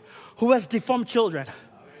father who has deformed children.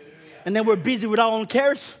 And then we're busy with our own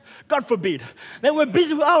cares. God forbid. Then we're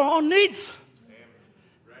busy with our own needs.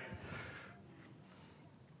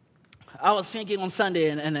 I was thinking on Sunday,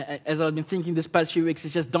 and as I've been thinking this past few weeks,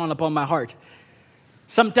 it's just dawned upon my heart.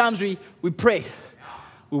 Sometimes we pray,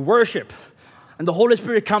 we worship, and the Holy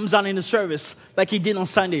Spirit comes down in the service like He did on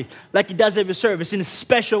Sunday, like He does every service in a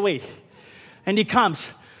special way. And He comes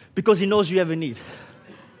because He knows you have a need.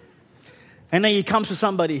 And then He comes to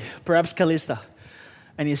somebody, perhaps Calista,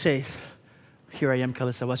 and He says, here I am,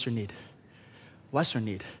 Calista, what's your need? What's your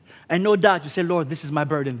need? And no doubt you say, Lord, this is my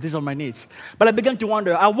burden, these are my needs. But I began to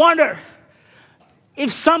wonder,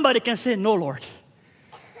 if somebody can say, no, Lord,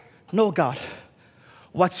 no, God,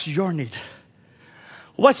 what's your need?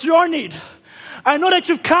 What's your need? I know that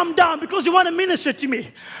you've come down because you want to minister to me.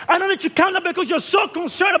 I know that you come down because you're so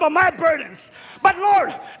concerned about my burdens. But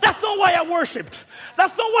Lord, that's not why I worshiped.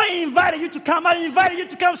 That's not why I invited you to come. I invited you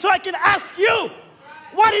to come so I can ask you,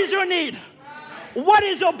 what is your need? What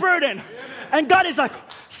is your burden? And God is like,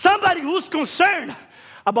 somebody who's concerned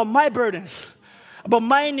about my burdens, about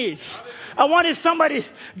my needs. I want if somebody,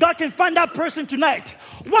 God can find that person tonight.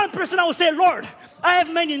 One person I will say, Lord, I have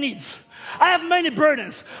many needs. I have many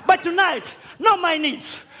burdens. But tonight, not my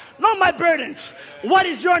needs, not my burdens. What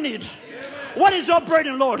is your need? What is your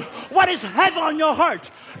burden, Lord? What is heavy on your heart?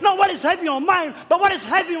 Not what is heavy on mine, but what is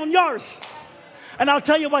heavy on yours. And I'll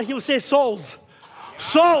tell you what He will say, souls.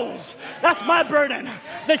 Souls. That's my burden.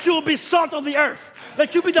 That you will be salt of the earth.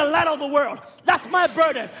 That you be the light of the world. That's my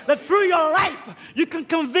burden. That through your life, you can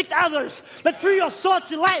convict others. That through your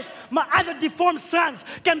salty life, my other deformed sons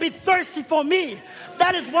can be thirsty for me.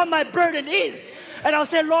 That is what my burden is. And I'll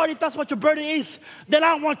say, Lord, if that's what your burden is, then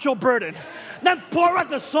I want your burden. Then pour out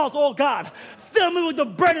the salt, oh God. Fill me with the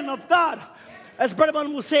burden of God. As Brother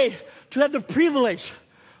Branham will say, to have the privilege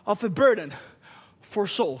of a burden for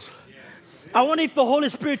souls. I wonder if the Holy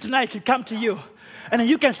Spirit tonight can come to you and then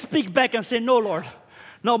you can speak back and say, no, Lord,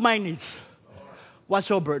 no, my needs. What's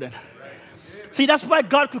your burden? See, that's why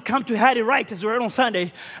God could come to Hattie Wright, as we read on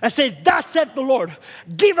Sunday, and say, thus saith the Lord,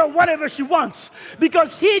 give her whatever she wants.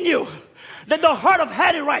 Because He knew that the heart of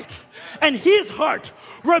Hattie Wright and his heart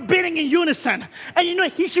were beating in unison. And you know,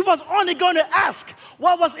 she was only going to ask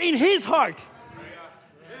what was in his heart.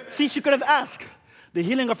 See, she could have asked the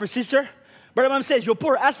healing of her sister. But Mom says, your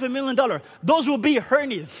poor, ask for $1 million. Those will be her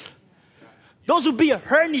needs. Those will be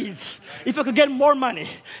her needs. If I could get more money,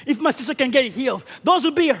 if my sister can get healed, those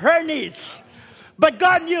will be her needs. But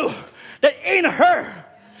God knew that in her,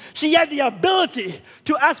 she had the ability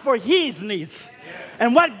to ask for His needs.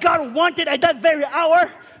 And what God wanted at that very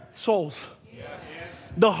hour, souls.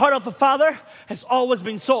 The heart of the Father has always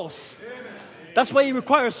been souls. That's why He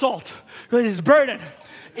requires salt, because His burden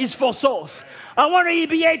is for souls. I wonder,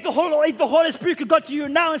 EBA, if the Holy Spirit could go to you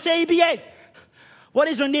now and say, EBA, what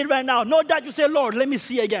is your need right now? No doubt you say, Lord, let me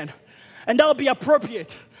see again. And that will be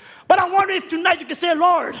appropriate. But I wonder if tonight you can say,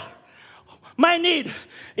 Lord, my need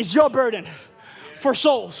is your burden for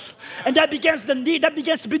souls. And that begins the need. That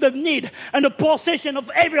begins to be the need and the pulsation of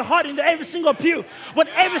every heart in every single pew. When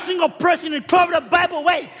every single person in Cover the Bible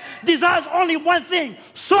way desires only one thing,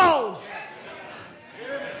 souls.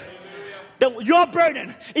 That your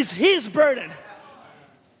burden is His burden.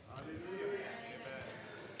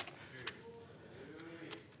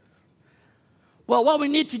 Well, what we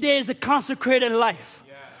need today is a consecrated life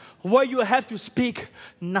where you have to speak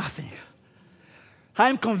nothing.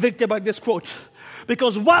 I'm convicted by this quote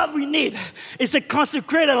because what we need is a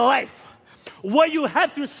consecrated life where you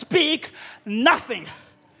have to speak nothing.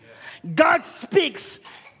 God speaks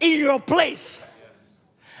in your place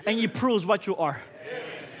and He proves what you are.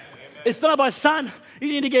 It's not about son, you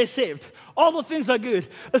need to get saved. All the things are good.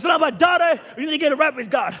 It's not about daughter, you need to get right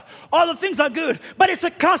with God. All the things are good, but it's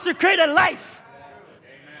a consecrated life.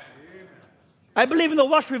 I believe in the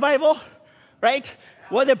Wash Revival, right?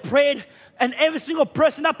 Where they prayed and every single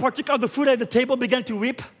person that partook of the food at the table began to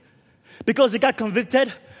weep because they got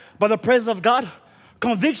convicted by the presence of God.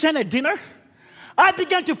 Conviction at dinner. I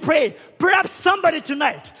began to pray. Perhaps somebody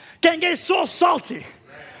tonight can get so salty.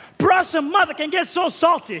 Perhaps a mother can get so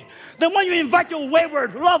salty that when you invite your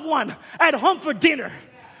wayward loved one at home for dinner,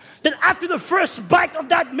 that after the first bite of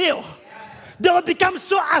that meal, they will become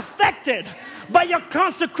so affected by your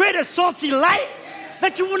consecrated salty life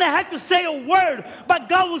that you wouldn't have to say a word, but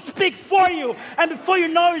God will speak for you. And before you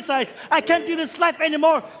know, it's like, I can't do this life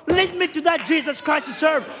anymore. Lead me to that Jesus Christ to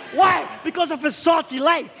serve. Why? Because of a salty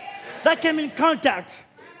life that came in contact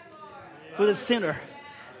with a sinner.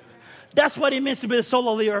 That's what it means to be the salt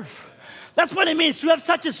of the earth. That's what it means to have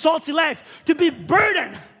such a salty life, to be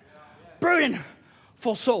burdened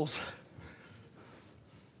for souls.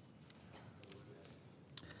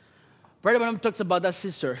 Brother Branham talks about that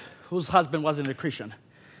sister whose husband wasn't a Christian.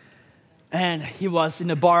 And he was in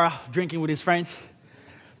a bar drinking with his friends.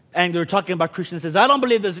 And they were talking about Christians. He says, I don't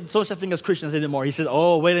believe there's no such thing as Christians anymore. He said,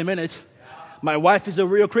 oh, wait a minute. My wife is a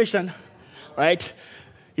real Christian, right?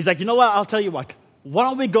 He's like, you know what? I'll tell you what. Why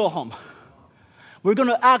don't we go home? We're going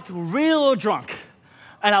to act real drunk.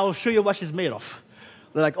 And I will show you what she's made of.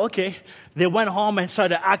 They're like, okay. They went home and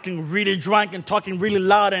started acting really drunk and talking really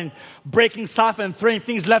loud and breaking stuff and throwing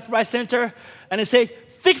things left, right, center. And they say,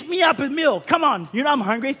 fix me up a meal. Come on. You know I'm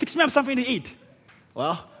hungry. Fix me up something to eat.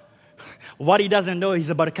 Well, what he doesn't know, he's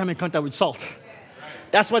about to come in contact with salt.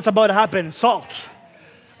 That's what's about to happen, salt.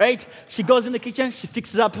 Right? She goes in the kitchen. She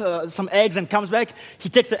fixes up some eggs and comes back. He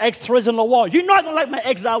takes the eggs, throws them on the wall. You know I don't like my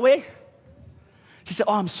eggs that way. He said,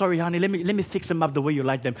 oh, I'm sorry, honey. Let me fix them up the way you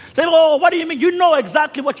like them. Say, oh, what do you mean? You know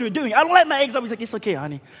exactly what you're doing. I don't like my eggs. I was like, it's okay,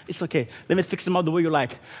 honey. It's okay. Let me fix them up the way you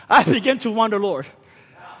like. I began to wonder, Lord,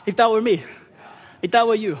 if that were me, if that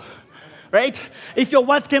were you, right? If your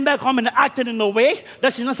wife came back home and acted in a way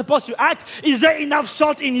that she's not supposed to act, is there enough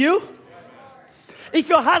salt in you? If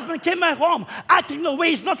your husband came back home acting in a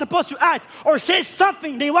way he's not supposed to act or say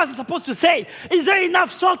something that he wasn't supposed to say, is there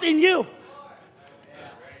enough salt in you?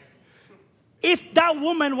 If that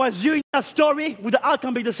woman was you in that story, would the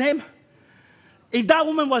outcome be the same? If that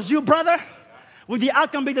woman was you, brother, would the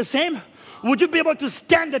outcome be the same? Would you be able to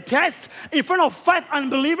stand the test in front of 5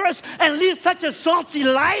 unbelievers and live such a salty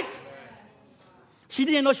life? She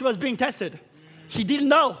didn't know she was being tested. She didn't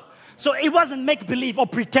know. So it wasn't make-believe or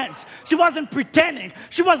pretense. She wasn't pretending.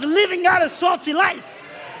 She was living out a salty life.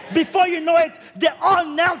 Before you know it, they all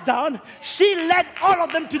knelt down. She led all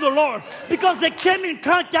of them to the Lord because they came in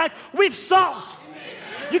contact with salt.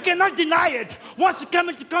 You cannot deny it. Once you come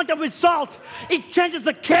into contact with salt, it changes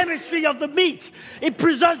the chemistry of the meat. It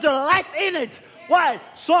preserves the life in it. Why?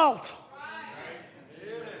 Salt.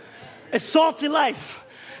 A salty life.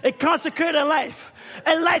 A consecrated life.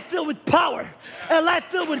 A life filled with power. A life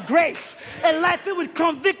filled with grace. A life filled with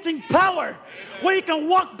convicting power. Where you can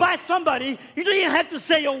walk by somebody, you don't even have to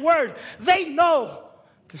say a word. They know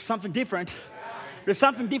there's something different. There's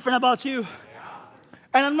something different about you.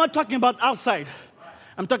 And I'm not talking about outside.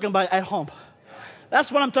 I'm talking about at home. That's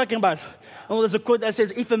what I'm talking about. Oh, there's a quote that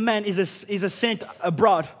says, if a man is a saint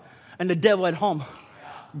abroad and the devil at home,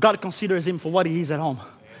 God considers him for what he is at home.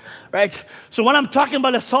 Right? So when I'm talking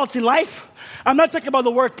about a salty life, I'm not talking about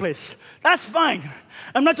the workplace. That's fine.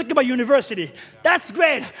 I'm not talking about university. That's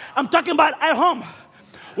great. I'm talking about at home.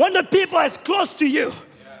 When the people as close to you,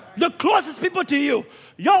 the closest people to you,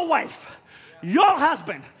 your wife, your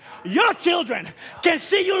husband, your children, can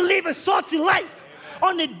see you live a salty life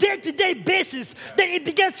on a day-to-day basis, then it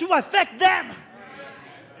begins to affect them.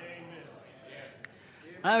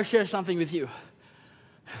 I'll share something with you.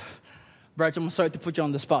 Bright, I'm sorry to put you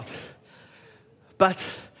on the spot. But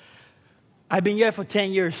I've been here for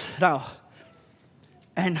 10 years now.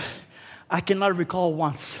 And I cannot recall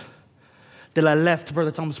once that I left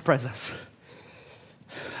Brother Tom's presence.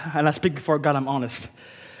 And I speak before God, I'm honest.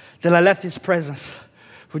 That I left his presence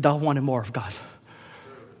without wanting more of God.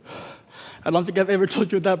 I don't think I've ever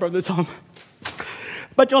told you that, Brother Tom.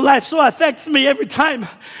 But your life so affects me every time.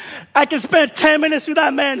 I can spend 10 minutes with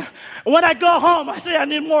that man. When I go home, I say, I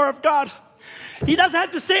need more of God. He doesn't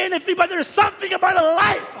have to say anything, but there's something about a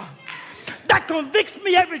life that convicts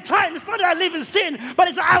me every time. It's not that I live in sin, but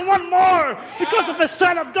it's I want more because of the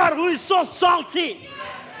Son of God who is so salty.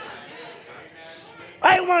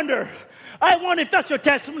 I wonder if that's your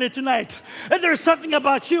testimony tonight. That there is something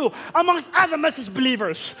about you amongst other message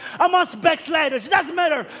believers, amongst backsliders. It doesn't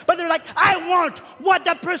matter. But they're like, I want what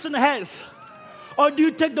that person has. Or do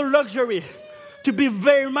you take the luxury to be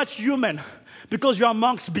very much human because you're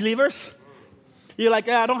amongst believers? You're like,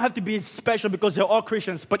 I don't have to be special because they're all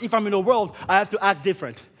Christians. But if I'm in the world, I have to act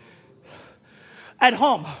different. At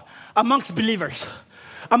home, amongst believers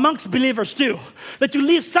too, that you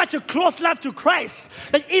live such a close life to Christ,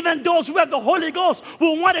 that even those who have the Holy Ghost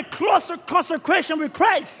will want a closer consecration with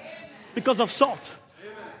Christ because of salt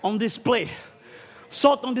on display.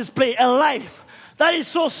 Salt on display, a life that is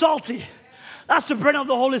so salty. That's the burden of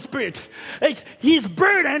the Holy Spirit. He's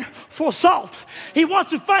burdened for salt. He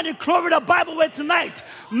wants to find a Clover the Bible with tonight.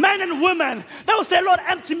 Men and women that will say, Lord,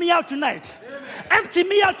 empty me out tonight. Empty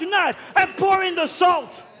me out tonight and pour in the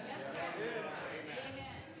salt.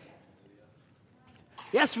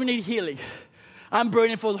 Yes, we need healing. I'm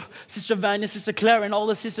burning for Sister Vanya, Sister Claire, and all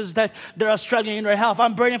the sisters that are struggling in their health.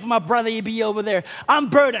 I'm burning for my brother E.B. over there. I'm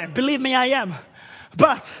burdened. Believe me, I am.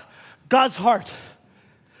 But God's heart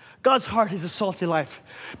is a salty life.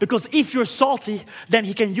 Because if you're salty, then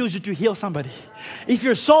He can use you to heal somebody. If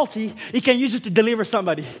you're salty, He can use you to deliver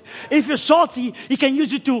somebody. If you're salty, He can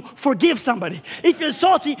use you to forgive somebody. If you're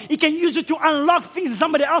salty, He can use you to unlock things in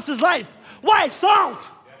somebody else's life. Why? Salt!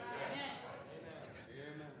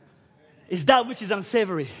 Is that which is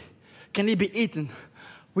unsavory? Can it be eaten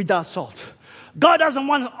without salt? God doesn't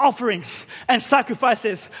want offerings and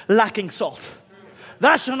sacrifices lacking salt.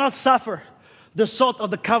 Thou shalt not suffer the salt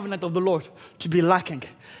of the covenant of the Lord to be lacking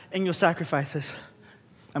in your sacrifices.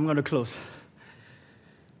 I'm going to close.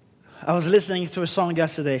 I was listening to a song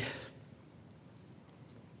yesterday,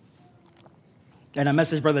 and I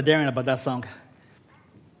messaged Brother Darren about that song.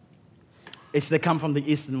 It's They Come from the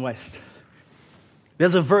East and West.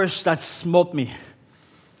 There's a verse that smote me.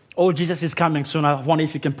 Oh, Jesus is coming soon. I wonder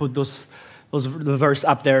if you can put the verse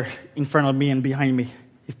up there in front of me and behind me,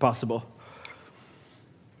 if possible.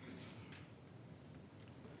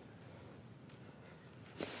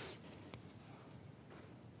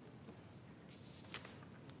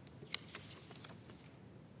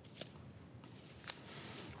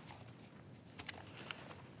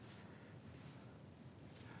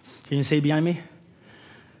 Can you say behind me?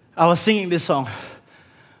 I was singing this song.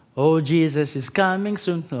 Oh, Jesus is coming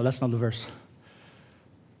soon. No, that's not the verse.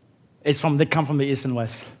 It's from They Come from the East and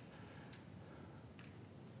West.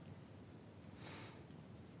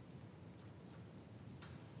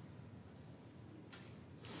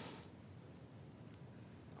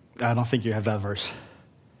 I don't think you have that verse.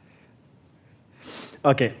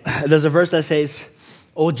 Okay, there's a verse that says,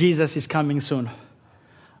 oh, Jesus is coming soon.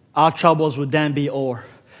 Our troubles would then be o'er.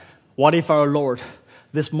 What if our Lord,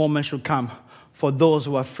 this moment should come for those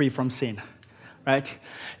who are free from sin, right?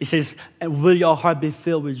 It says, and will your heart be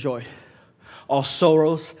filled with joy, or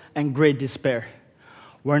sorrows and great despair?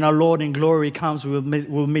 When our Lord in glory comes, we'll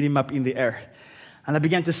meet Him up in the air. And I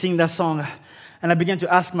began to sing that song, and I began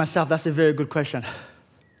to ask myself, that's a very good question.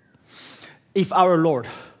 If our Lord,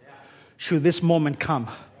 should this moment come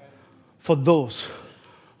for those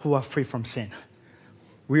who are free from sin?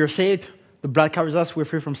 We are saved, the blood covers us, we're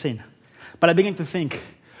free from sin. But I began to think,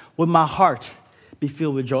 would my heart be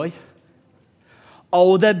filled with joy?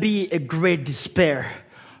 Or would there be a great despair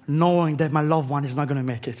knowing that my loved one is not going to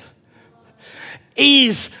make it?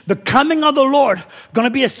 Is the coming of the Lord going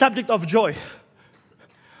to be a subject of joy?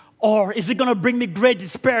 Or is it going to bring me great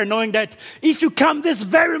despair knowing that if you come this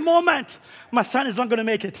very moment, my son is not going to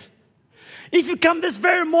make it? If you come this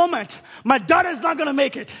very moment, my daughter is not going to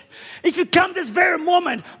make it. If you come this very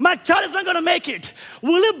moment, my child is not going to make it.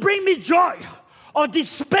 Will it bring me joy or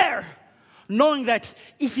despair knowing that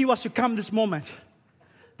if he was to come this moment,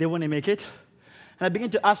 they wouldn't make it? And I began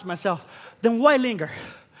to ask myself, then why linger?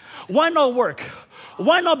 Why not work?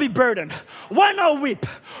 Why not be burdened? Why not weep?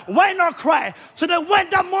 Why not cry? So that when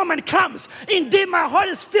that moment comes, indeed my heart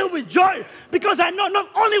is filled with joy because I know not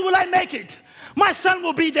only will I make it, my son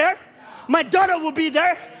will be there, my daughter will be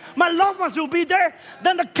there, my loved ones will be there,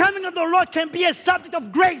 then the coming of the Lord can be a subject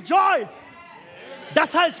of great joy.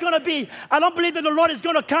 That's how it's going to be. I don't believe that the Lord is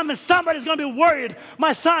going to come and somebody's going to be worried.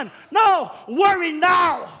 My son, no, worry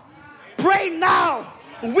now. Pray now.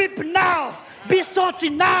 Weep now. Be salty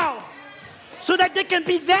now. So that they can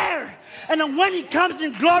be there. And then when He comes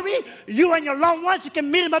in glory, you and your loved ones, you can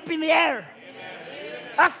meet Him up in the air. Amen.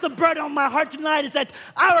 That's the burden on my heart tonight, is that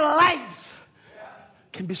our lives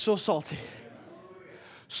can be so salty.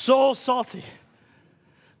 So salty.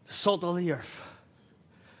 The salt of the earth.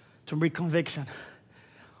 To bring conviction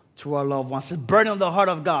to our loved ones. The burden on the heart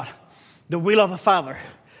of God, the will of the Father,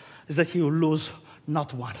 is that He will lose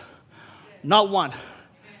not one. Not one.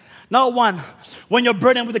 Not one. When you're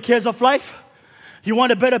burdened with the cares of life, you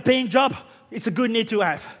want a better paying job, it's a good need to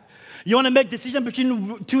have. You want to make decisions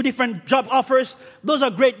between two different job offers, those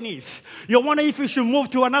are great needs. You wonder if you should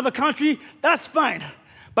move to another country, that's fine.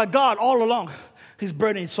 But God, all along, He's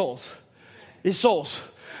burdening souls. His souls.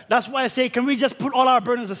 That's why I say, can we just put all our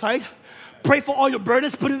burdens aside? Pray for all your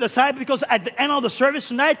burdens, put it aside, because at the end of the service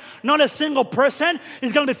tonight, not a single person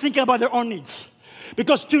is going to be thinking about their own needs.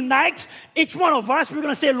 Because tonight, each one of us, we're going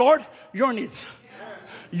to say, Lord, your needs.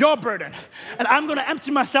 Your burden. And I'm going to empty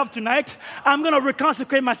myself tonight. I'm going to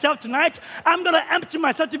reconsecrate myself tonight. I'm going to empty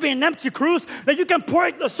myself to be an empty cruise that you can pour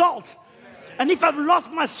in the salt. And if I've lost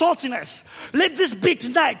my saltiness, let this be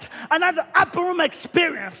tonight another upper room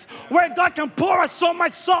experience where God can pour us so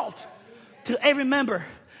much salt till every member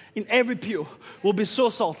in every pew will be so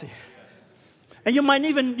salty. And you might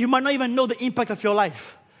not even know the impact of your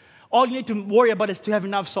life. All you need to worry about is to have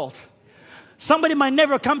enough salt. Somebody might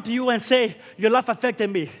never come to you and say, your life affected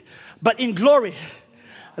me. But in glory,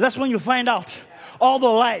 that's when you find out all the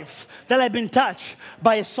lives that have been touched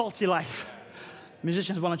by a salty life.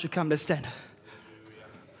 Musicians, why don't you come? Let's stand.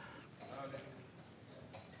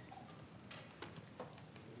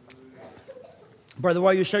 Brother,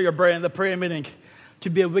 while you share your prayer in the prayer meeting, to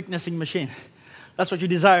be a witnessing machine. That's what you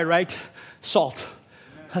desire, right? Salt.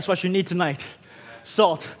 That's what you need tonight.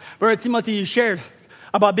 Salt. Brother Timothy, you shared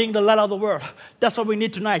about being the light of the world. That's what we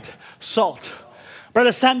need tonight. Salt.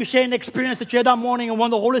 Brother Sam, you shared an experience that you had that morning, and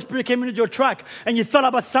when the Holy Spirit came into your truck and you thought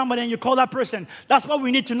about somebody and you called that person. That's what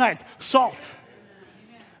we need tonight. Salt.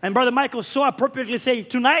 And Brother Michael so appropriately said,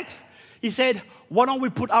 tonight, he said, why don't we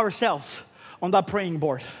put ourselves on that praying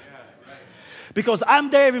board? Because I'm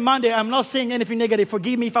there every Monday. I'm not saying anything negative.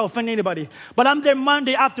 Forgive me if I offend anybody. But I'm there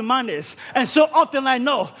Monday after Mondays. And so often I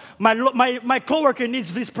know my coworker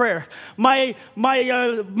needs this prayer. My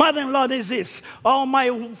mother-in-law needs this. Oh,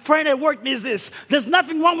 my friend at work needs this. There's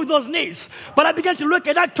nothing wrong with those needs. But I began to look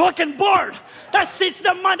at that token board that sits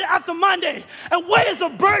there Monday after Monday. And where is the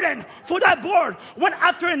burden for that board when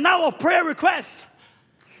after an hour of prayer requests?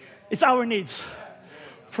 It's our needs.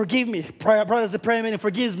 Forgive me. Brothers, the prayer meeting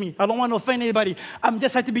forgives me. I don't want to offend anybody. I'm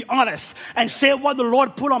just have to be honest and say what the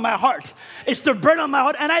Lord put on my heart. It's the burden on my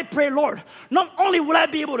heart. And I pray, Lord, not only will I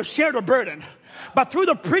be able to share the burden, but through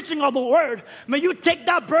the preaching of the word, may you take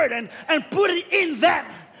that burden and put it in them.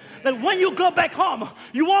 That when you go back home,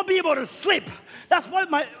 you won't be able to sleep. That's what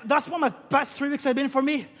my past 3 weeks have been for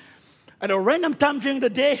me. At a random time during the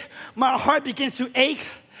day, my heart begins to ache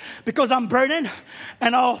because I'm burdened,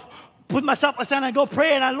 and I'll put myself aside and go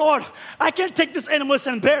pray, and Lord, I can't take this animals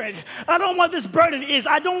and bear it. I don't know what this burden is.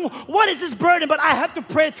 What is this burden? But I have to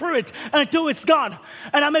pray through it until it's gone.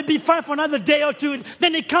 And I may be fine for another day or two.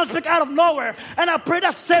 Then it comes back out of nowhere. And I pray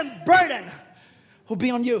that same burden will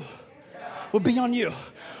be on you. Will be on you.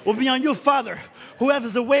 Will be on you, Father, who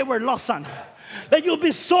has a wayward lost son. That you'll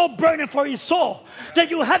be so burdened for his soul. That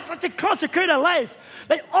you'll have such a consecrated life.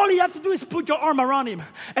 That all you have to do is put your arm around him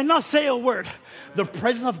and not say a word. The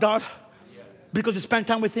presence of God, because you spend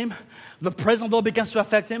time with him, the presence of the Lord begins to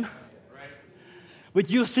affect him. Right. With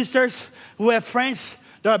you sisters who have friends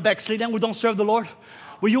that are backsliding, who don't serve the Lord.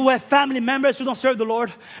 With you who have family members who don't serve the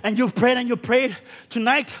Lord, and you've prayed.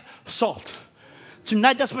 Tonight, salt.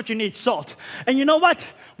 Tonight, that's what you need, salt. And you know what?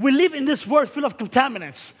 We live in this world full of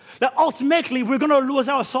contaminants. That ultimately we're going to lose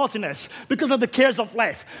our saltiness because of the cares of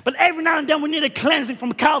life. But every now and then we need a cleansing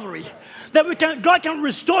from Calvary. That God can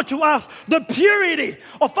restore to us the purity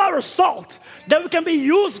of our salt. That we can be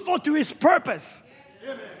useful to his purpose.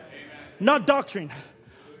 Amen. Not doctrine.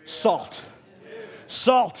 Salt.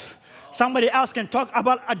 Salt. Somebody else can talk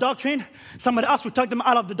about a doctrine. Somebody else will talk them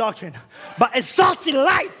out of the doctrine. But a salty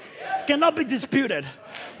life cannot be disputed.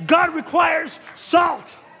 God requires salt.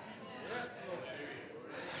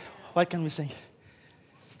 What can we sing?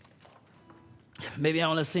 Maybe I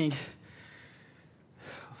want to sing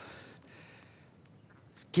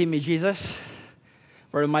Give Me Jesus.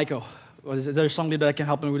 Brother Michael, is there a song leader that can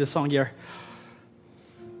help me with the song here?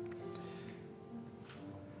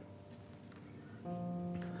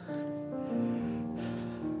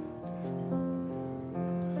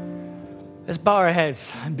 Let's bow our heads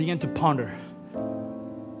and begin to ponder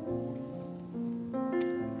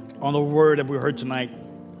on the word that we heard tonight.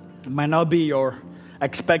 It might not be your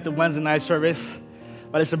expected Wednesday night service,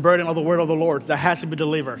 but it's a burden of the word of the Lord that has to be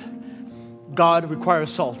delivered. God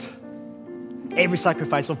requires salt. Every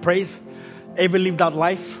sacrifice of praise, every lived out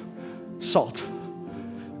life, salt.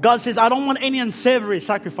 God says, I don't want any unsavory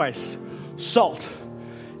sacrifice. Salt.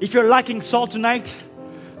 If you're lacking salt tonight,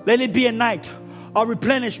 let it be a night of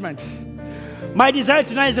replenishment. My desire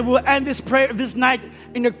tonight is that we'll end this night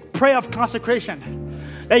in a prayer of consecration.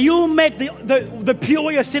 That you will make the pew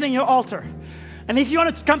where you're sitting your altar. And if you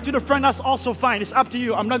want to come to the front, that's also fine. It's up to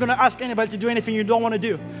you. I'm not going to ask anybody to do anything you don't want to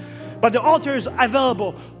do. But the altar is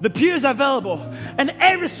available. The pew is available. And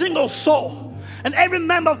every single soul and every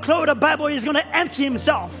member of Clover the Bible is going to empty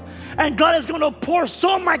himself. And God is going to pour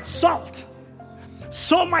so much salt,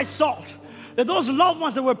 that those loved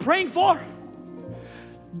ones that we're praying for,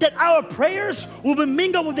 that our prayers will be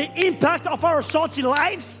mingled with the impact of our salty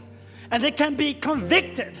lives, and they can be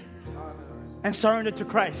convicted and surrendered to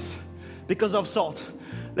Christ because of salt.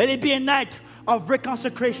 Let it be a night of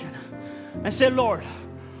reconsecration and say, Lord,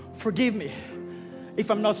 forgive me if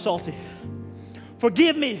I'm not salty.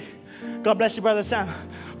 Forgive me. God bless you, Brother Sam.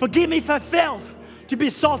 Forgive me if I failed to be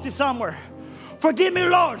salty somewhere. Forgive me,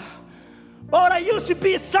 Lord, Lord, I used to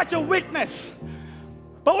be such a witness.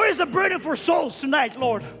 But where is the burden for souls tonight,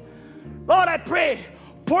 Lord? Lord, I pray,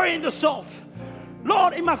 pour in the salt.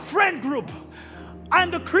 Lord, in my friend group,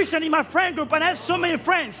 I'm the Christian in my friend group, and I have so many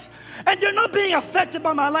friends, and they're not being affected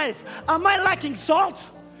by my life. Am I lacking salt?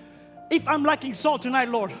 If I'm lacking salt tonight,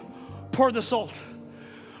 Lord, pour the salt.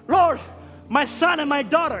 Lord, my son and my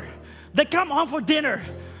daughter, they come home for dinner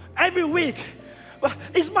every week.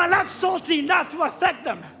 Is my life salty enough to affect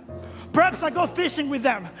them? Perhaps I go fishing with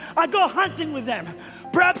them. I go hunting with them.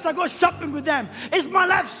 Perhaps I go shopping with them. Is my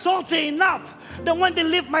life salty enough that when they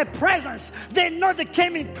leave my presence, they know they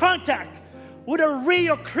came in contact with a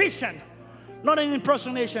real Christian, not an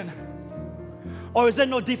impersonation? Or is there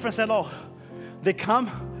no difference at all? They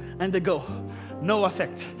come and they go, no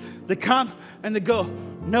effect. They come and they go,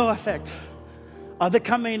 no effect. Are they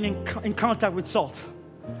coming in contact with salt?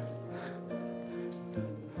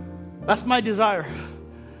 That's my desire.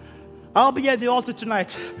 I'll be at the altar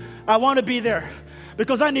tonight. I want to be there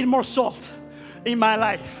because I need more salt in my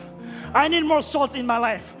life. I need more salt in my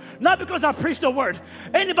life. Not because I preach the word.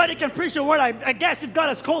 Anybody can preach the word, I guess, if God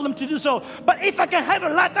has called them to do so. But if I can have a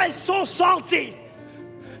life that is so salty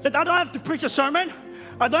that I don't have to preach a sermon,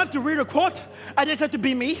 I don't have to read a quote, I just have to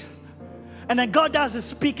be me. And then God does the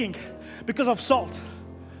speaking because of salt.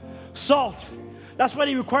 Salt. That's what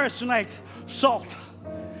He requires tonight. Salt.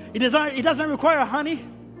 It doesn't require honey.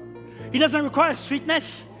 He doesn't require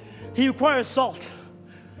sweetness. He requires salt.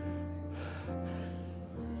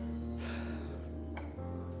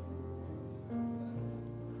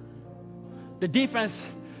 The difference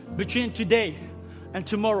between today and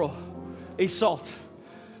tomorrow is salt.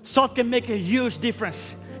 Salt can make a huge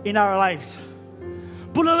difference in our lives.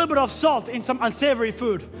 Put a little bit of salt in some unsavory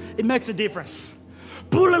food, it makes a difference.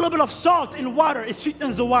 Put a little bit of salt in water, it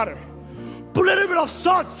sweetens the water. Put a little bit of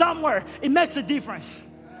salt somewhere, it makes a difference.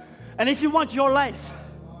 And if you want your life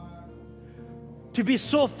to be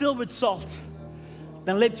so filled with salt,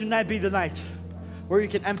 then let tonight be the night where you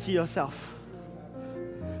can empty yourself.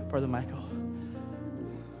 Brother Michael.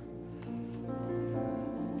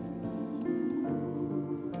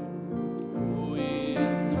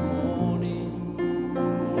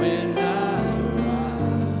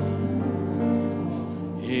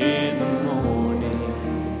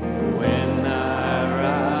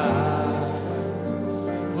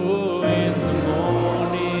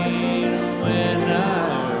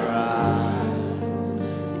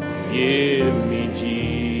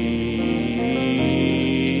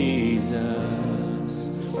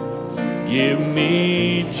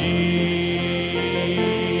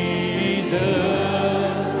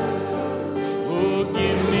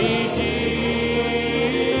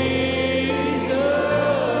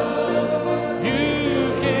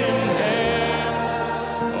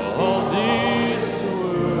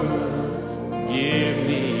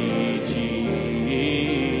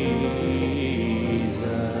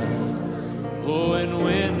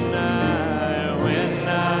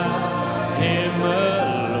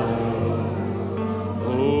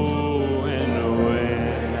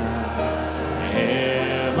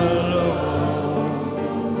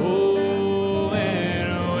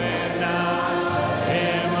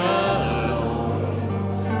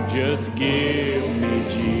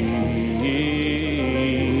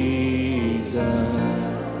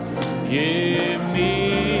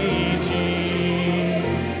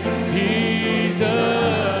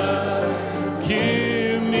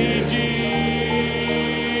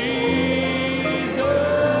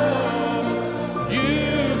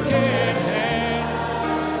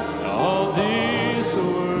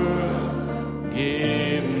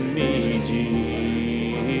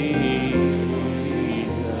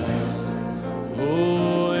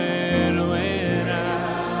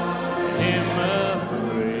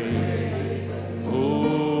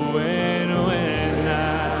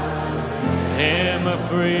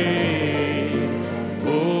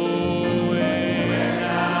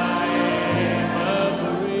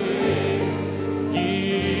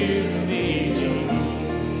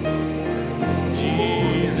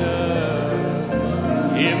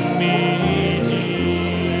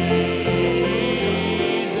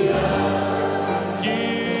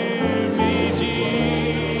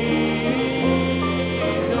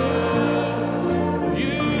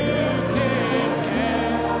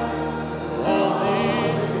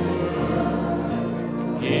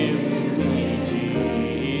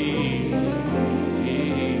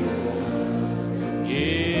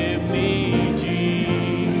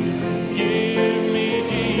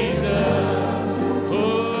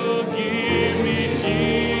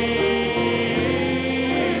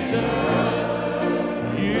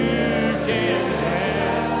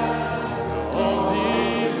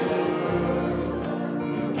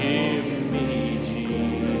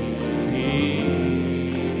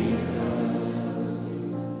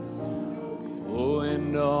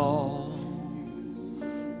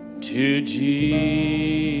 To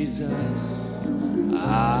Jesus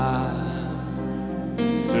I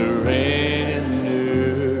surrender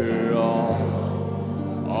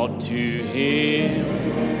all to Him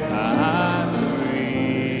I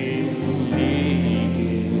freely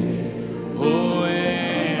give. Oh,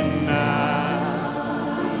 and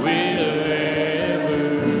I will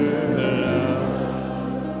ever love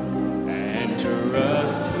and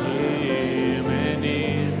trust Him, and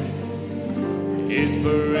in His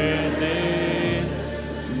presence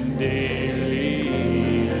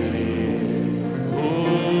daily live.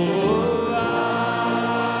 Oh,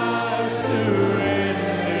 I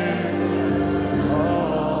surrender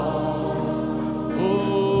all.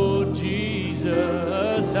 Oh,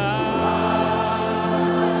 Jesus,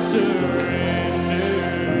 I surrender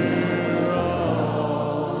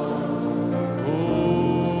all.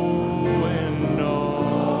 Oh, and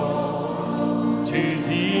all to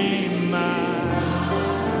Thee, my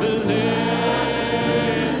blessed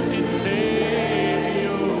Savior,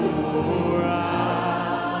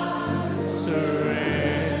 I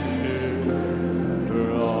surrender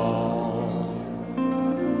all.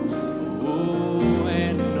 Oh,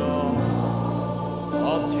 and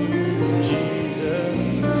all to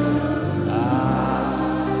Jesus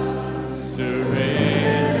I surrender,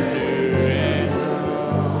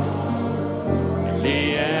 and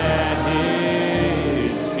lay at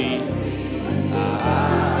His feet I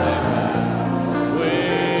bow,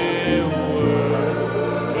 where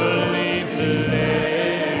worldly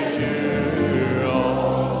pleasure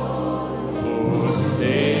all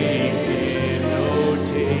forsaken. Oh,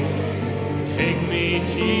 take me,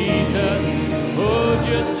 Jesus, oh,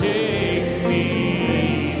 just take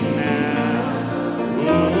me now.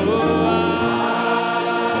 Oh, I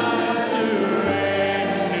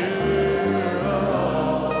surrender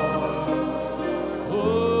all.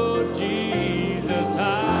 Oh, Jesus, I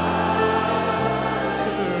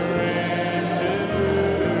surrender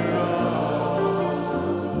all.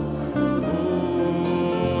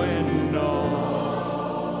 Oh, and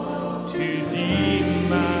all to Thee,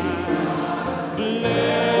 my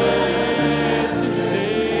blessed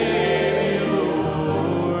Savior,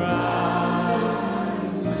 I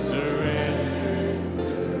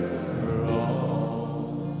surrender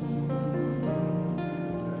all.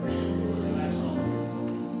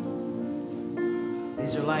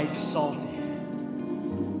 Is your life salty?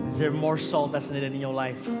 Is there more salt that's needed in your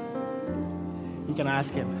life? You can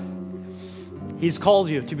ask Him. He's called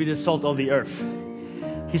you to be the salt of the earth.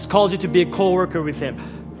 He's called you to be a co-worker with Him.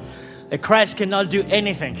 That Christ cannot do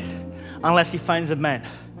anything unless He finds a man,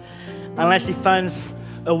 unless He finds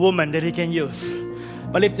a woman that He can use.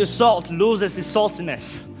 But if the salt loses its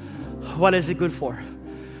saltiness, what is it good for?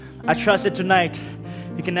 I trust that tonight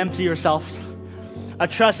you can empty yourselves. I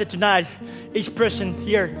trust that tonight each person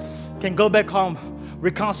here can go back home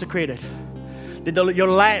reconsecrated. That your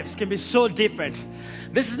lives can be so different.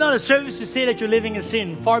 This is not a service to say that you're living in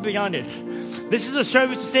sin, far beyond it. This is a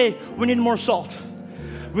service to say we need more salt.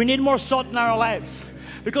 We need more salt in our lives.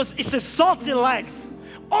 Because it's a salty life,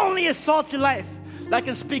 only a salty life that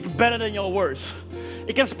can speak better than your words.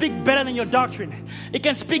 It can speak better than your doctrine. It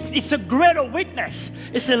can speak, it's a greater witness.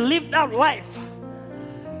 It's a lived out life.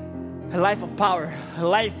 A life of power, a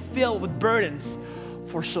life filled with burdens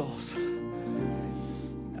for souls.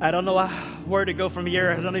 I don't know where to go from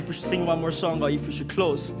here. I don't know if we should sing one more song or if we should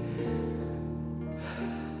close.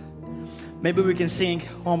 Maybe we can sing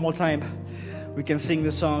one more time. We can sing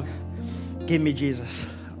the song, Give Me Jesus,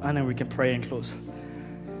 and then we can pray and close.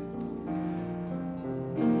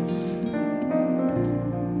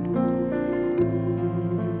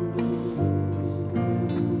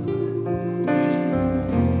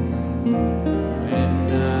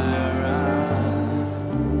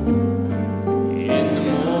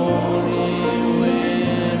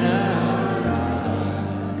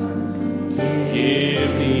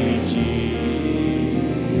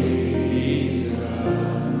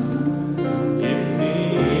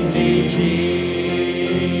 Jesus.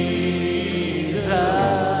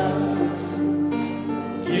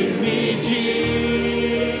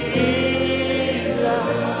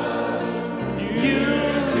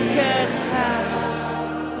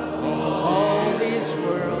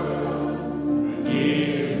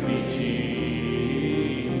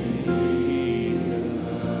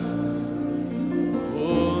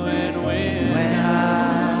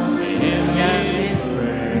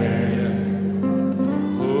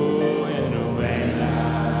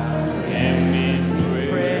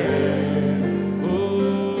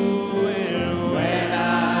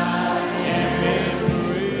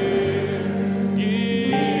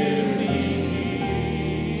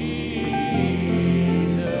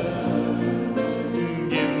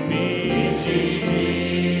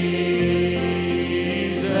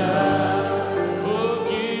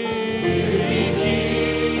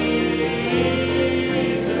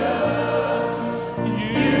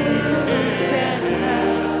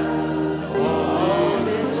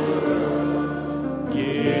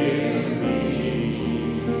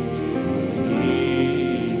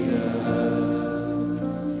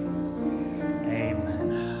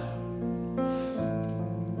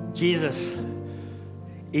 Jesus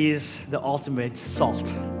is the ultimate salt.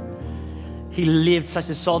 He lived such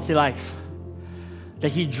a salty life that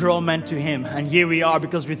he drew men to him. And here we are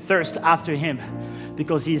because we thirst after him,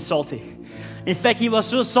 because he is salty. In fact, he was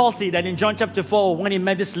so salty that in John chapter 4, when he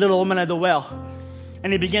met this little woman at the well,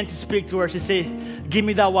 and he began to speak to her, she said, give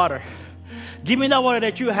me that water. Give me that water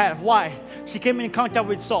that you have. Why? She came in contact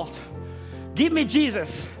with salt. Give me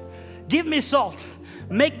Jesus. Give me salt.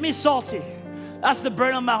 Make me salty. That's the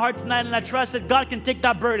burden on my heart tonight, and I trust that God can take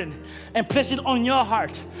that burden and place it on your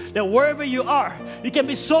heart. That wherever you are, you can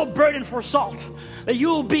be so burdened for salt that you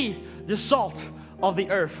will be the salt of the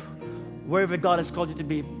earth, wherever God has called you to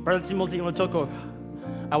be. Brother Timothy Motoko,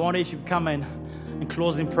 I wonder if you could come in and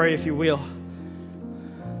close in prayer, if you will.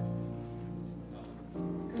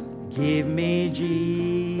 Give me Jesus.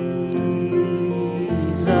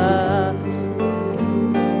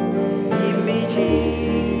 Give me Jesus.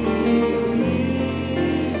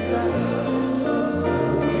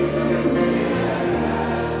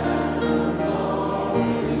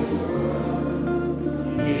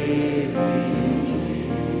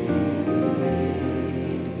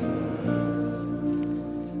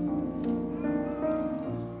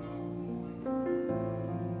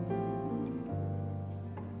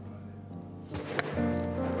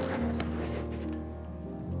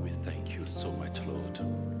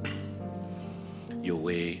 Your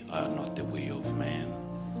way are not the way of man.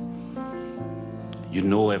 You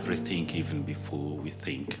know everything even before we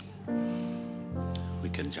think. We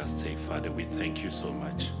can just say, Father, we thank you so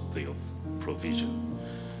much for your provision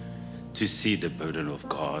to see the burden of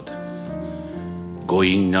God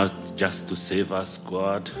going not just to save us,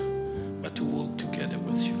 God, but to walk together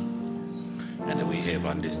with you. And we have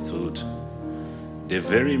understood the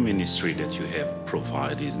very ministry that you have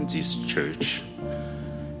provided in this church,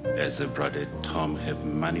 as a brother Tom have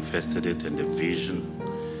manifested it, and the vision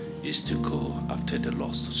is to go after the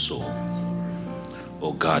lost soul.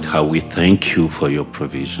 Oh God, how we thank you for your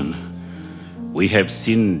provision. We have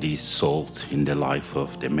seen this salt in the life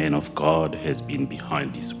of the man of God has been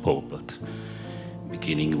behind this pulpit,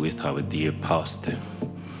 beginning with our dear pastor.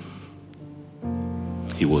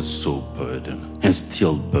 He was so burdened and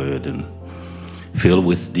still burdened, filled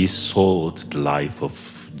with this salt, the life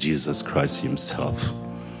of Jesus Christ himself.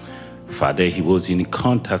 Father, he was in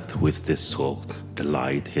contact with the salt, the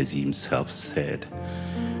light, as he himself said.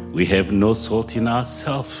 We have no salt in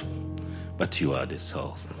ourselves, but you are the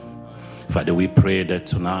salt. Father, we pray that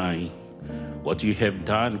tonight, what you have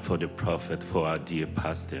done for the prophet, for our dear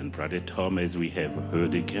pastor and brother Tom, as we have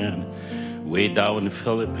heard again, way down in the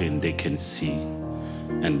Philippines, they can see.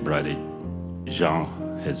 And brother Jean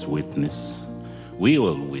has witnessed. We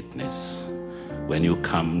will witness when you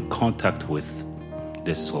come in contact with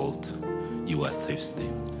the salt. You are thirsty.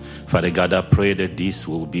 Father God, I pray that this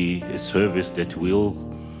will be a service that will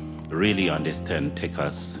really understand, take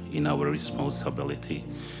us in our responsibility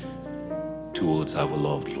towards our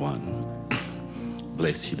loved one.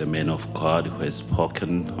 Bless you, the man of God who has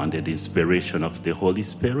spoken under the inspiration of the Holy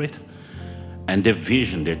Spirit and the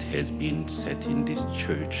vision that has been set in this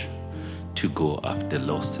church to go after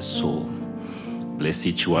lost soul. Bless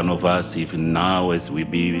each one of us, even now as we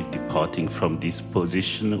be departing from this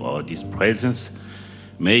position or this presence.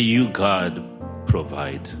 May you, God,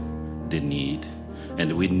 provide the need.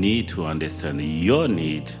 And we need to understand your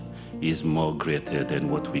need is more greater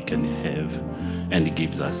than what we can have, and it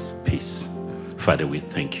gives us peace. Father, we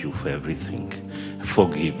thank you for everything.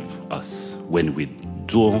 Forgive us when we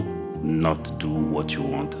do not do what you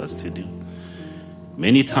want us to do.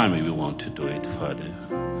 Many times we want to do it, Father,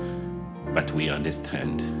 but we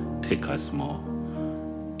understand. Take us more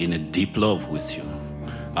in a deep love with you.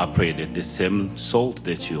 I pray that the same salt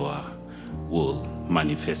that you are will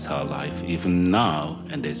manifest our life even now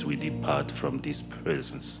and as we depart from this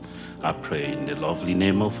presence. I pray in the lovely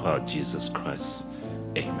name of our Jesus Christ.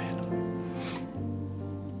 Amen.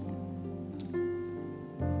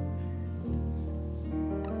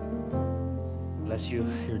 Bless you.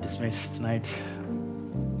 You're dismissed tonight.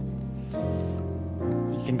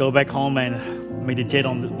 You can go back home and meditate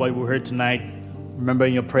on what we heard tonight. Remember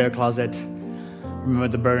in your prayer closet. Remember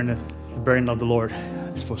the burden of the Lord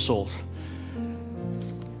is for souls.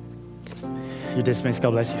 You're dismissed.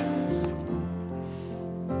 God bless you.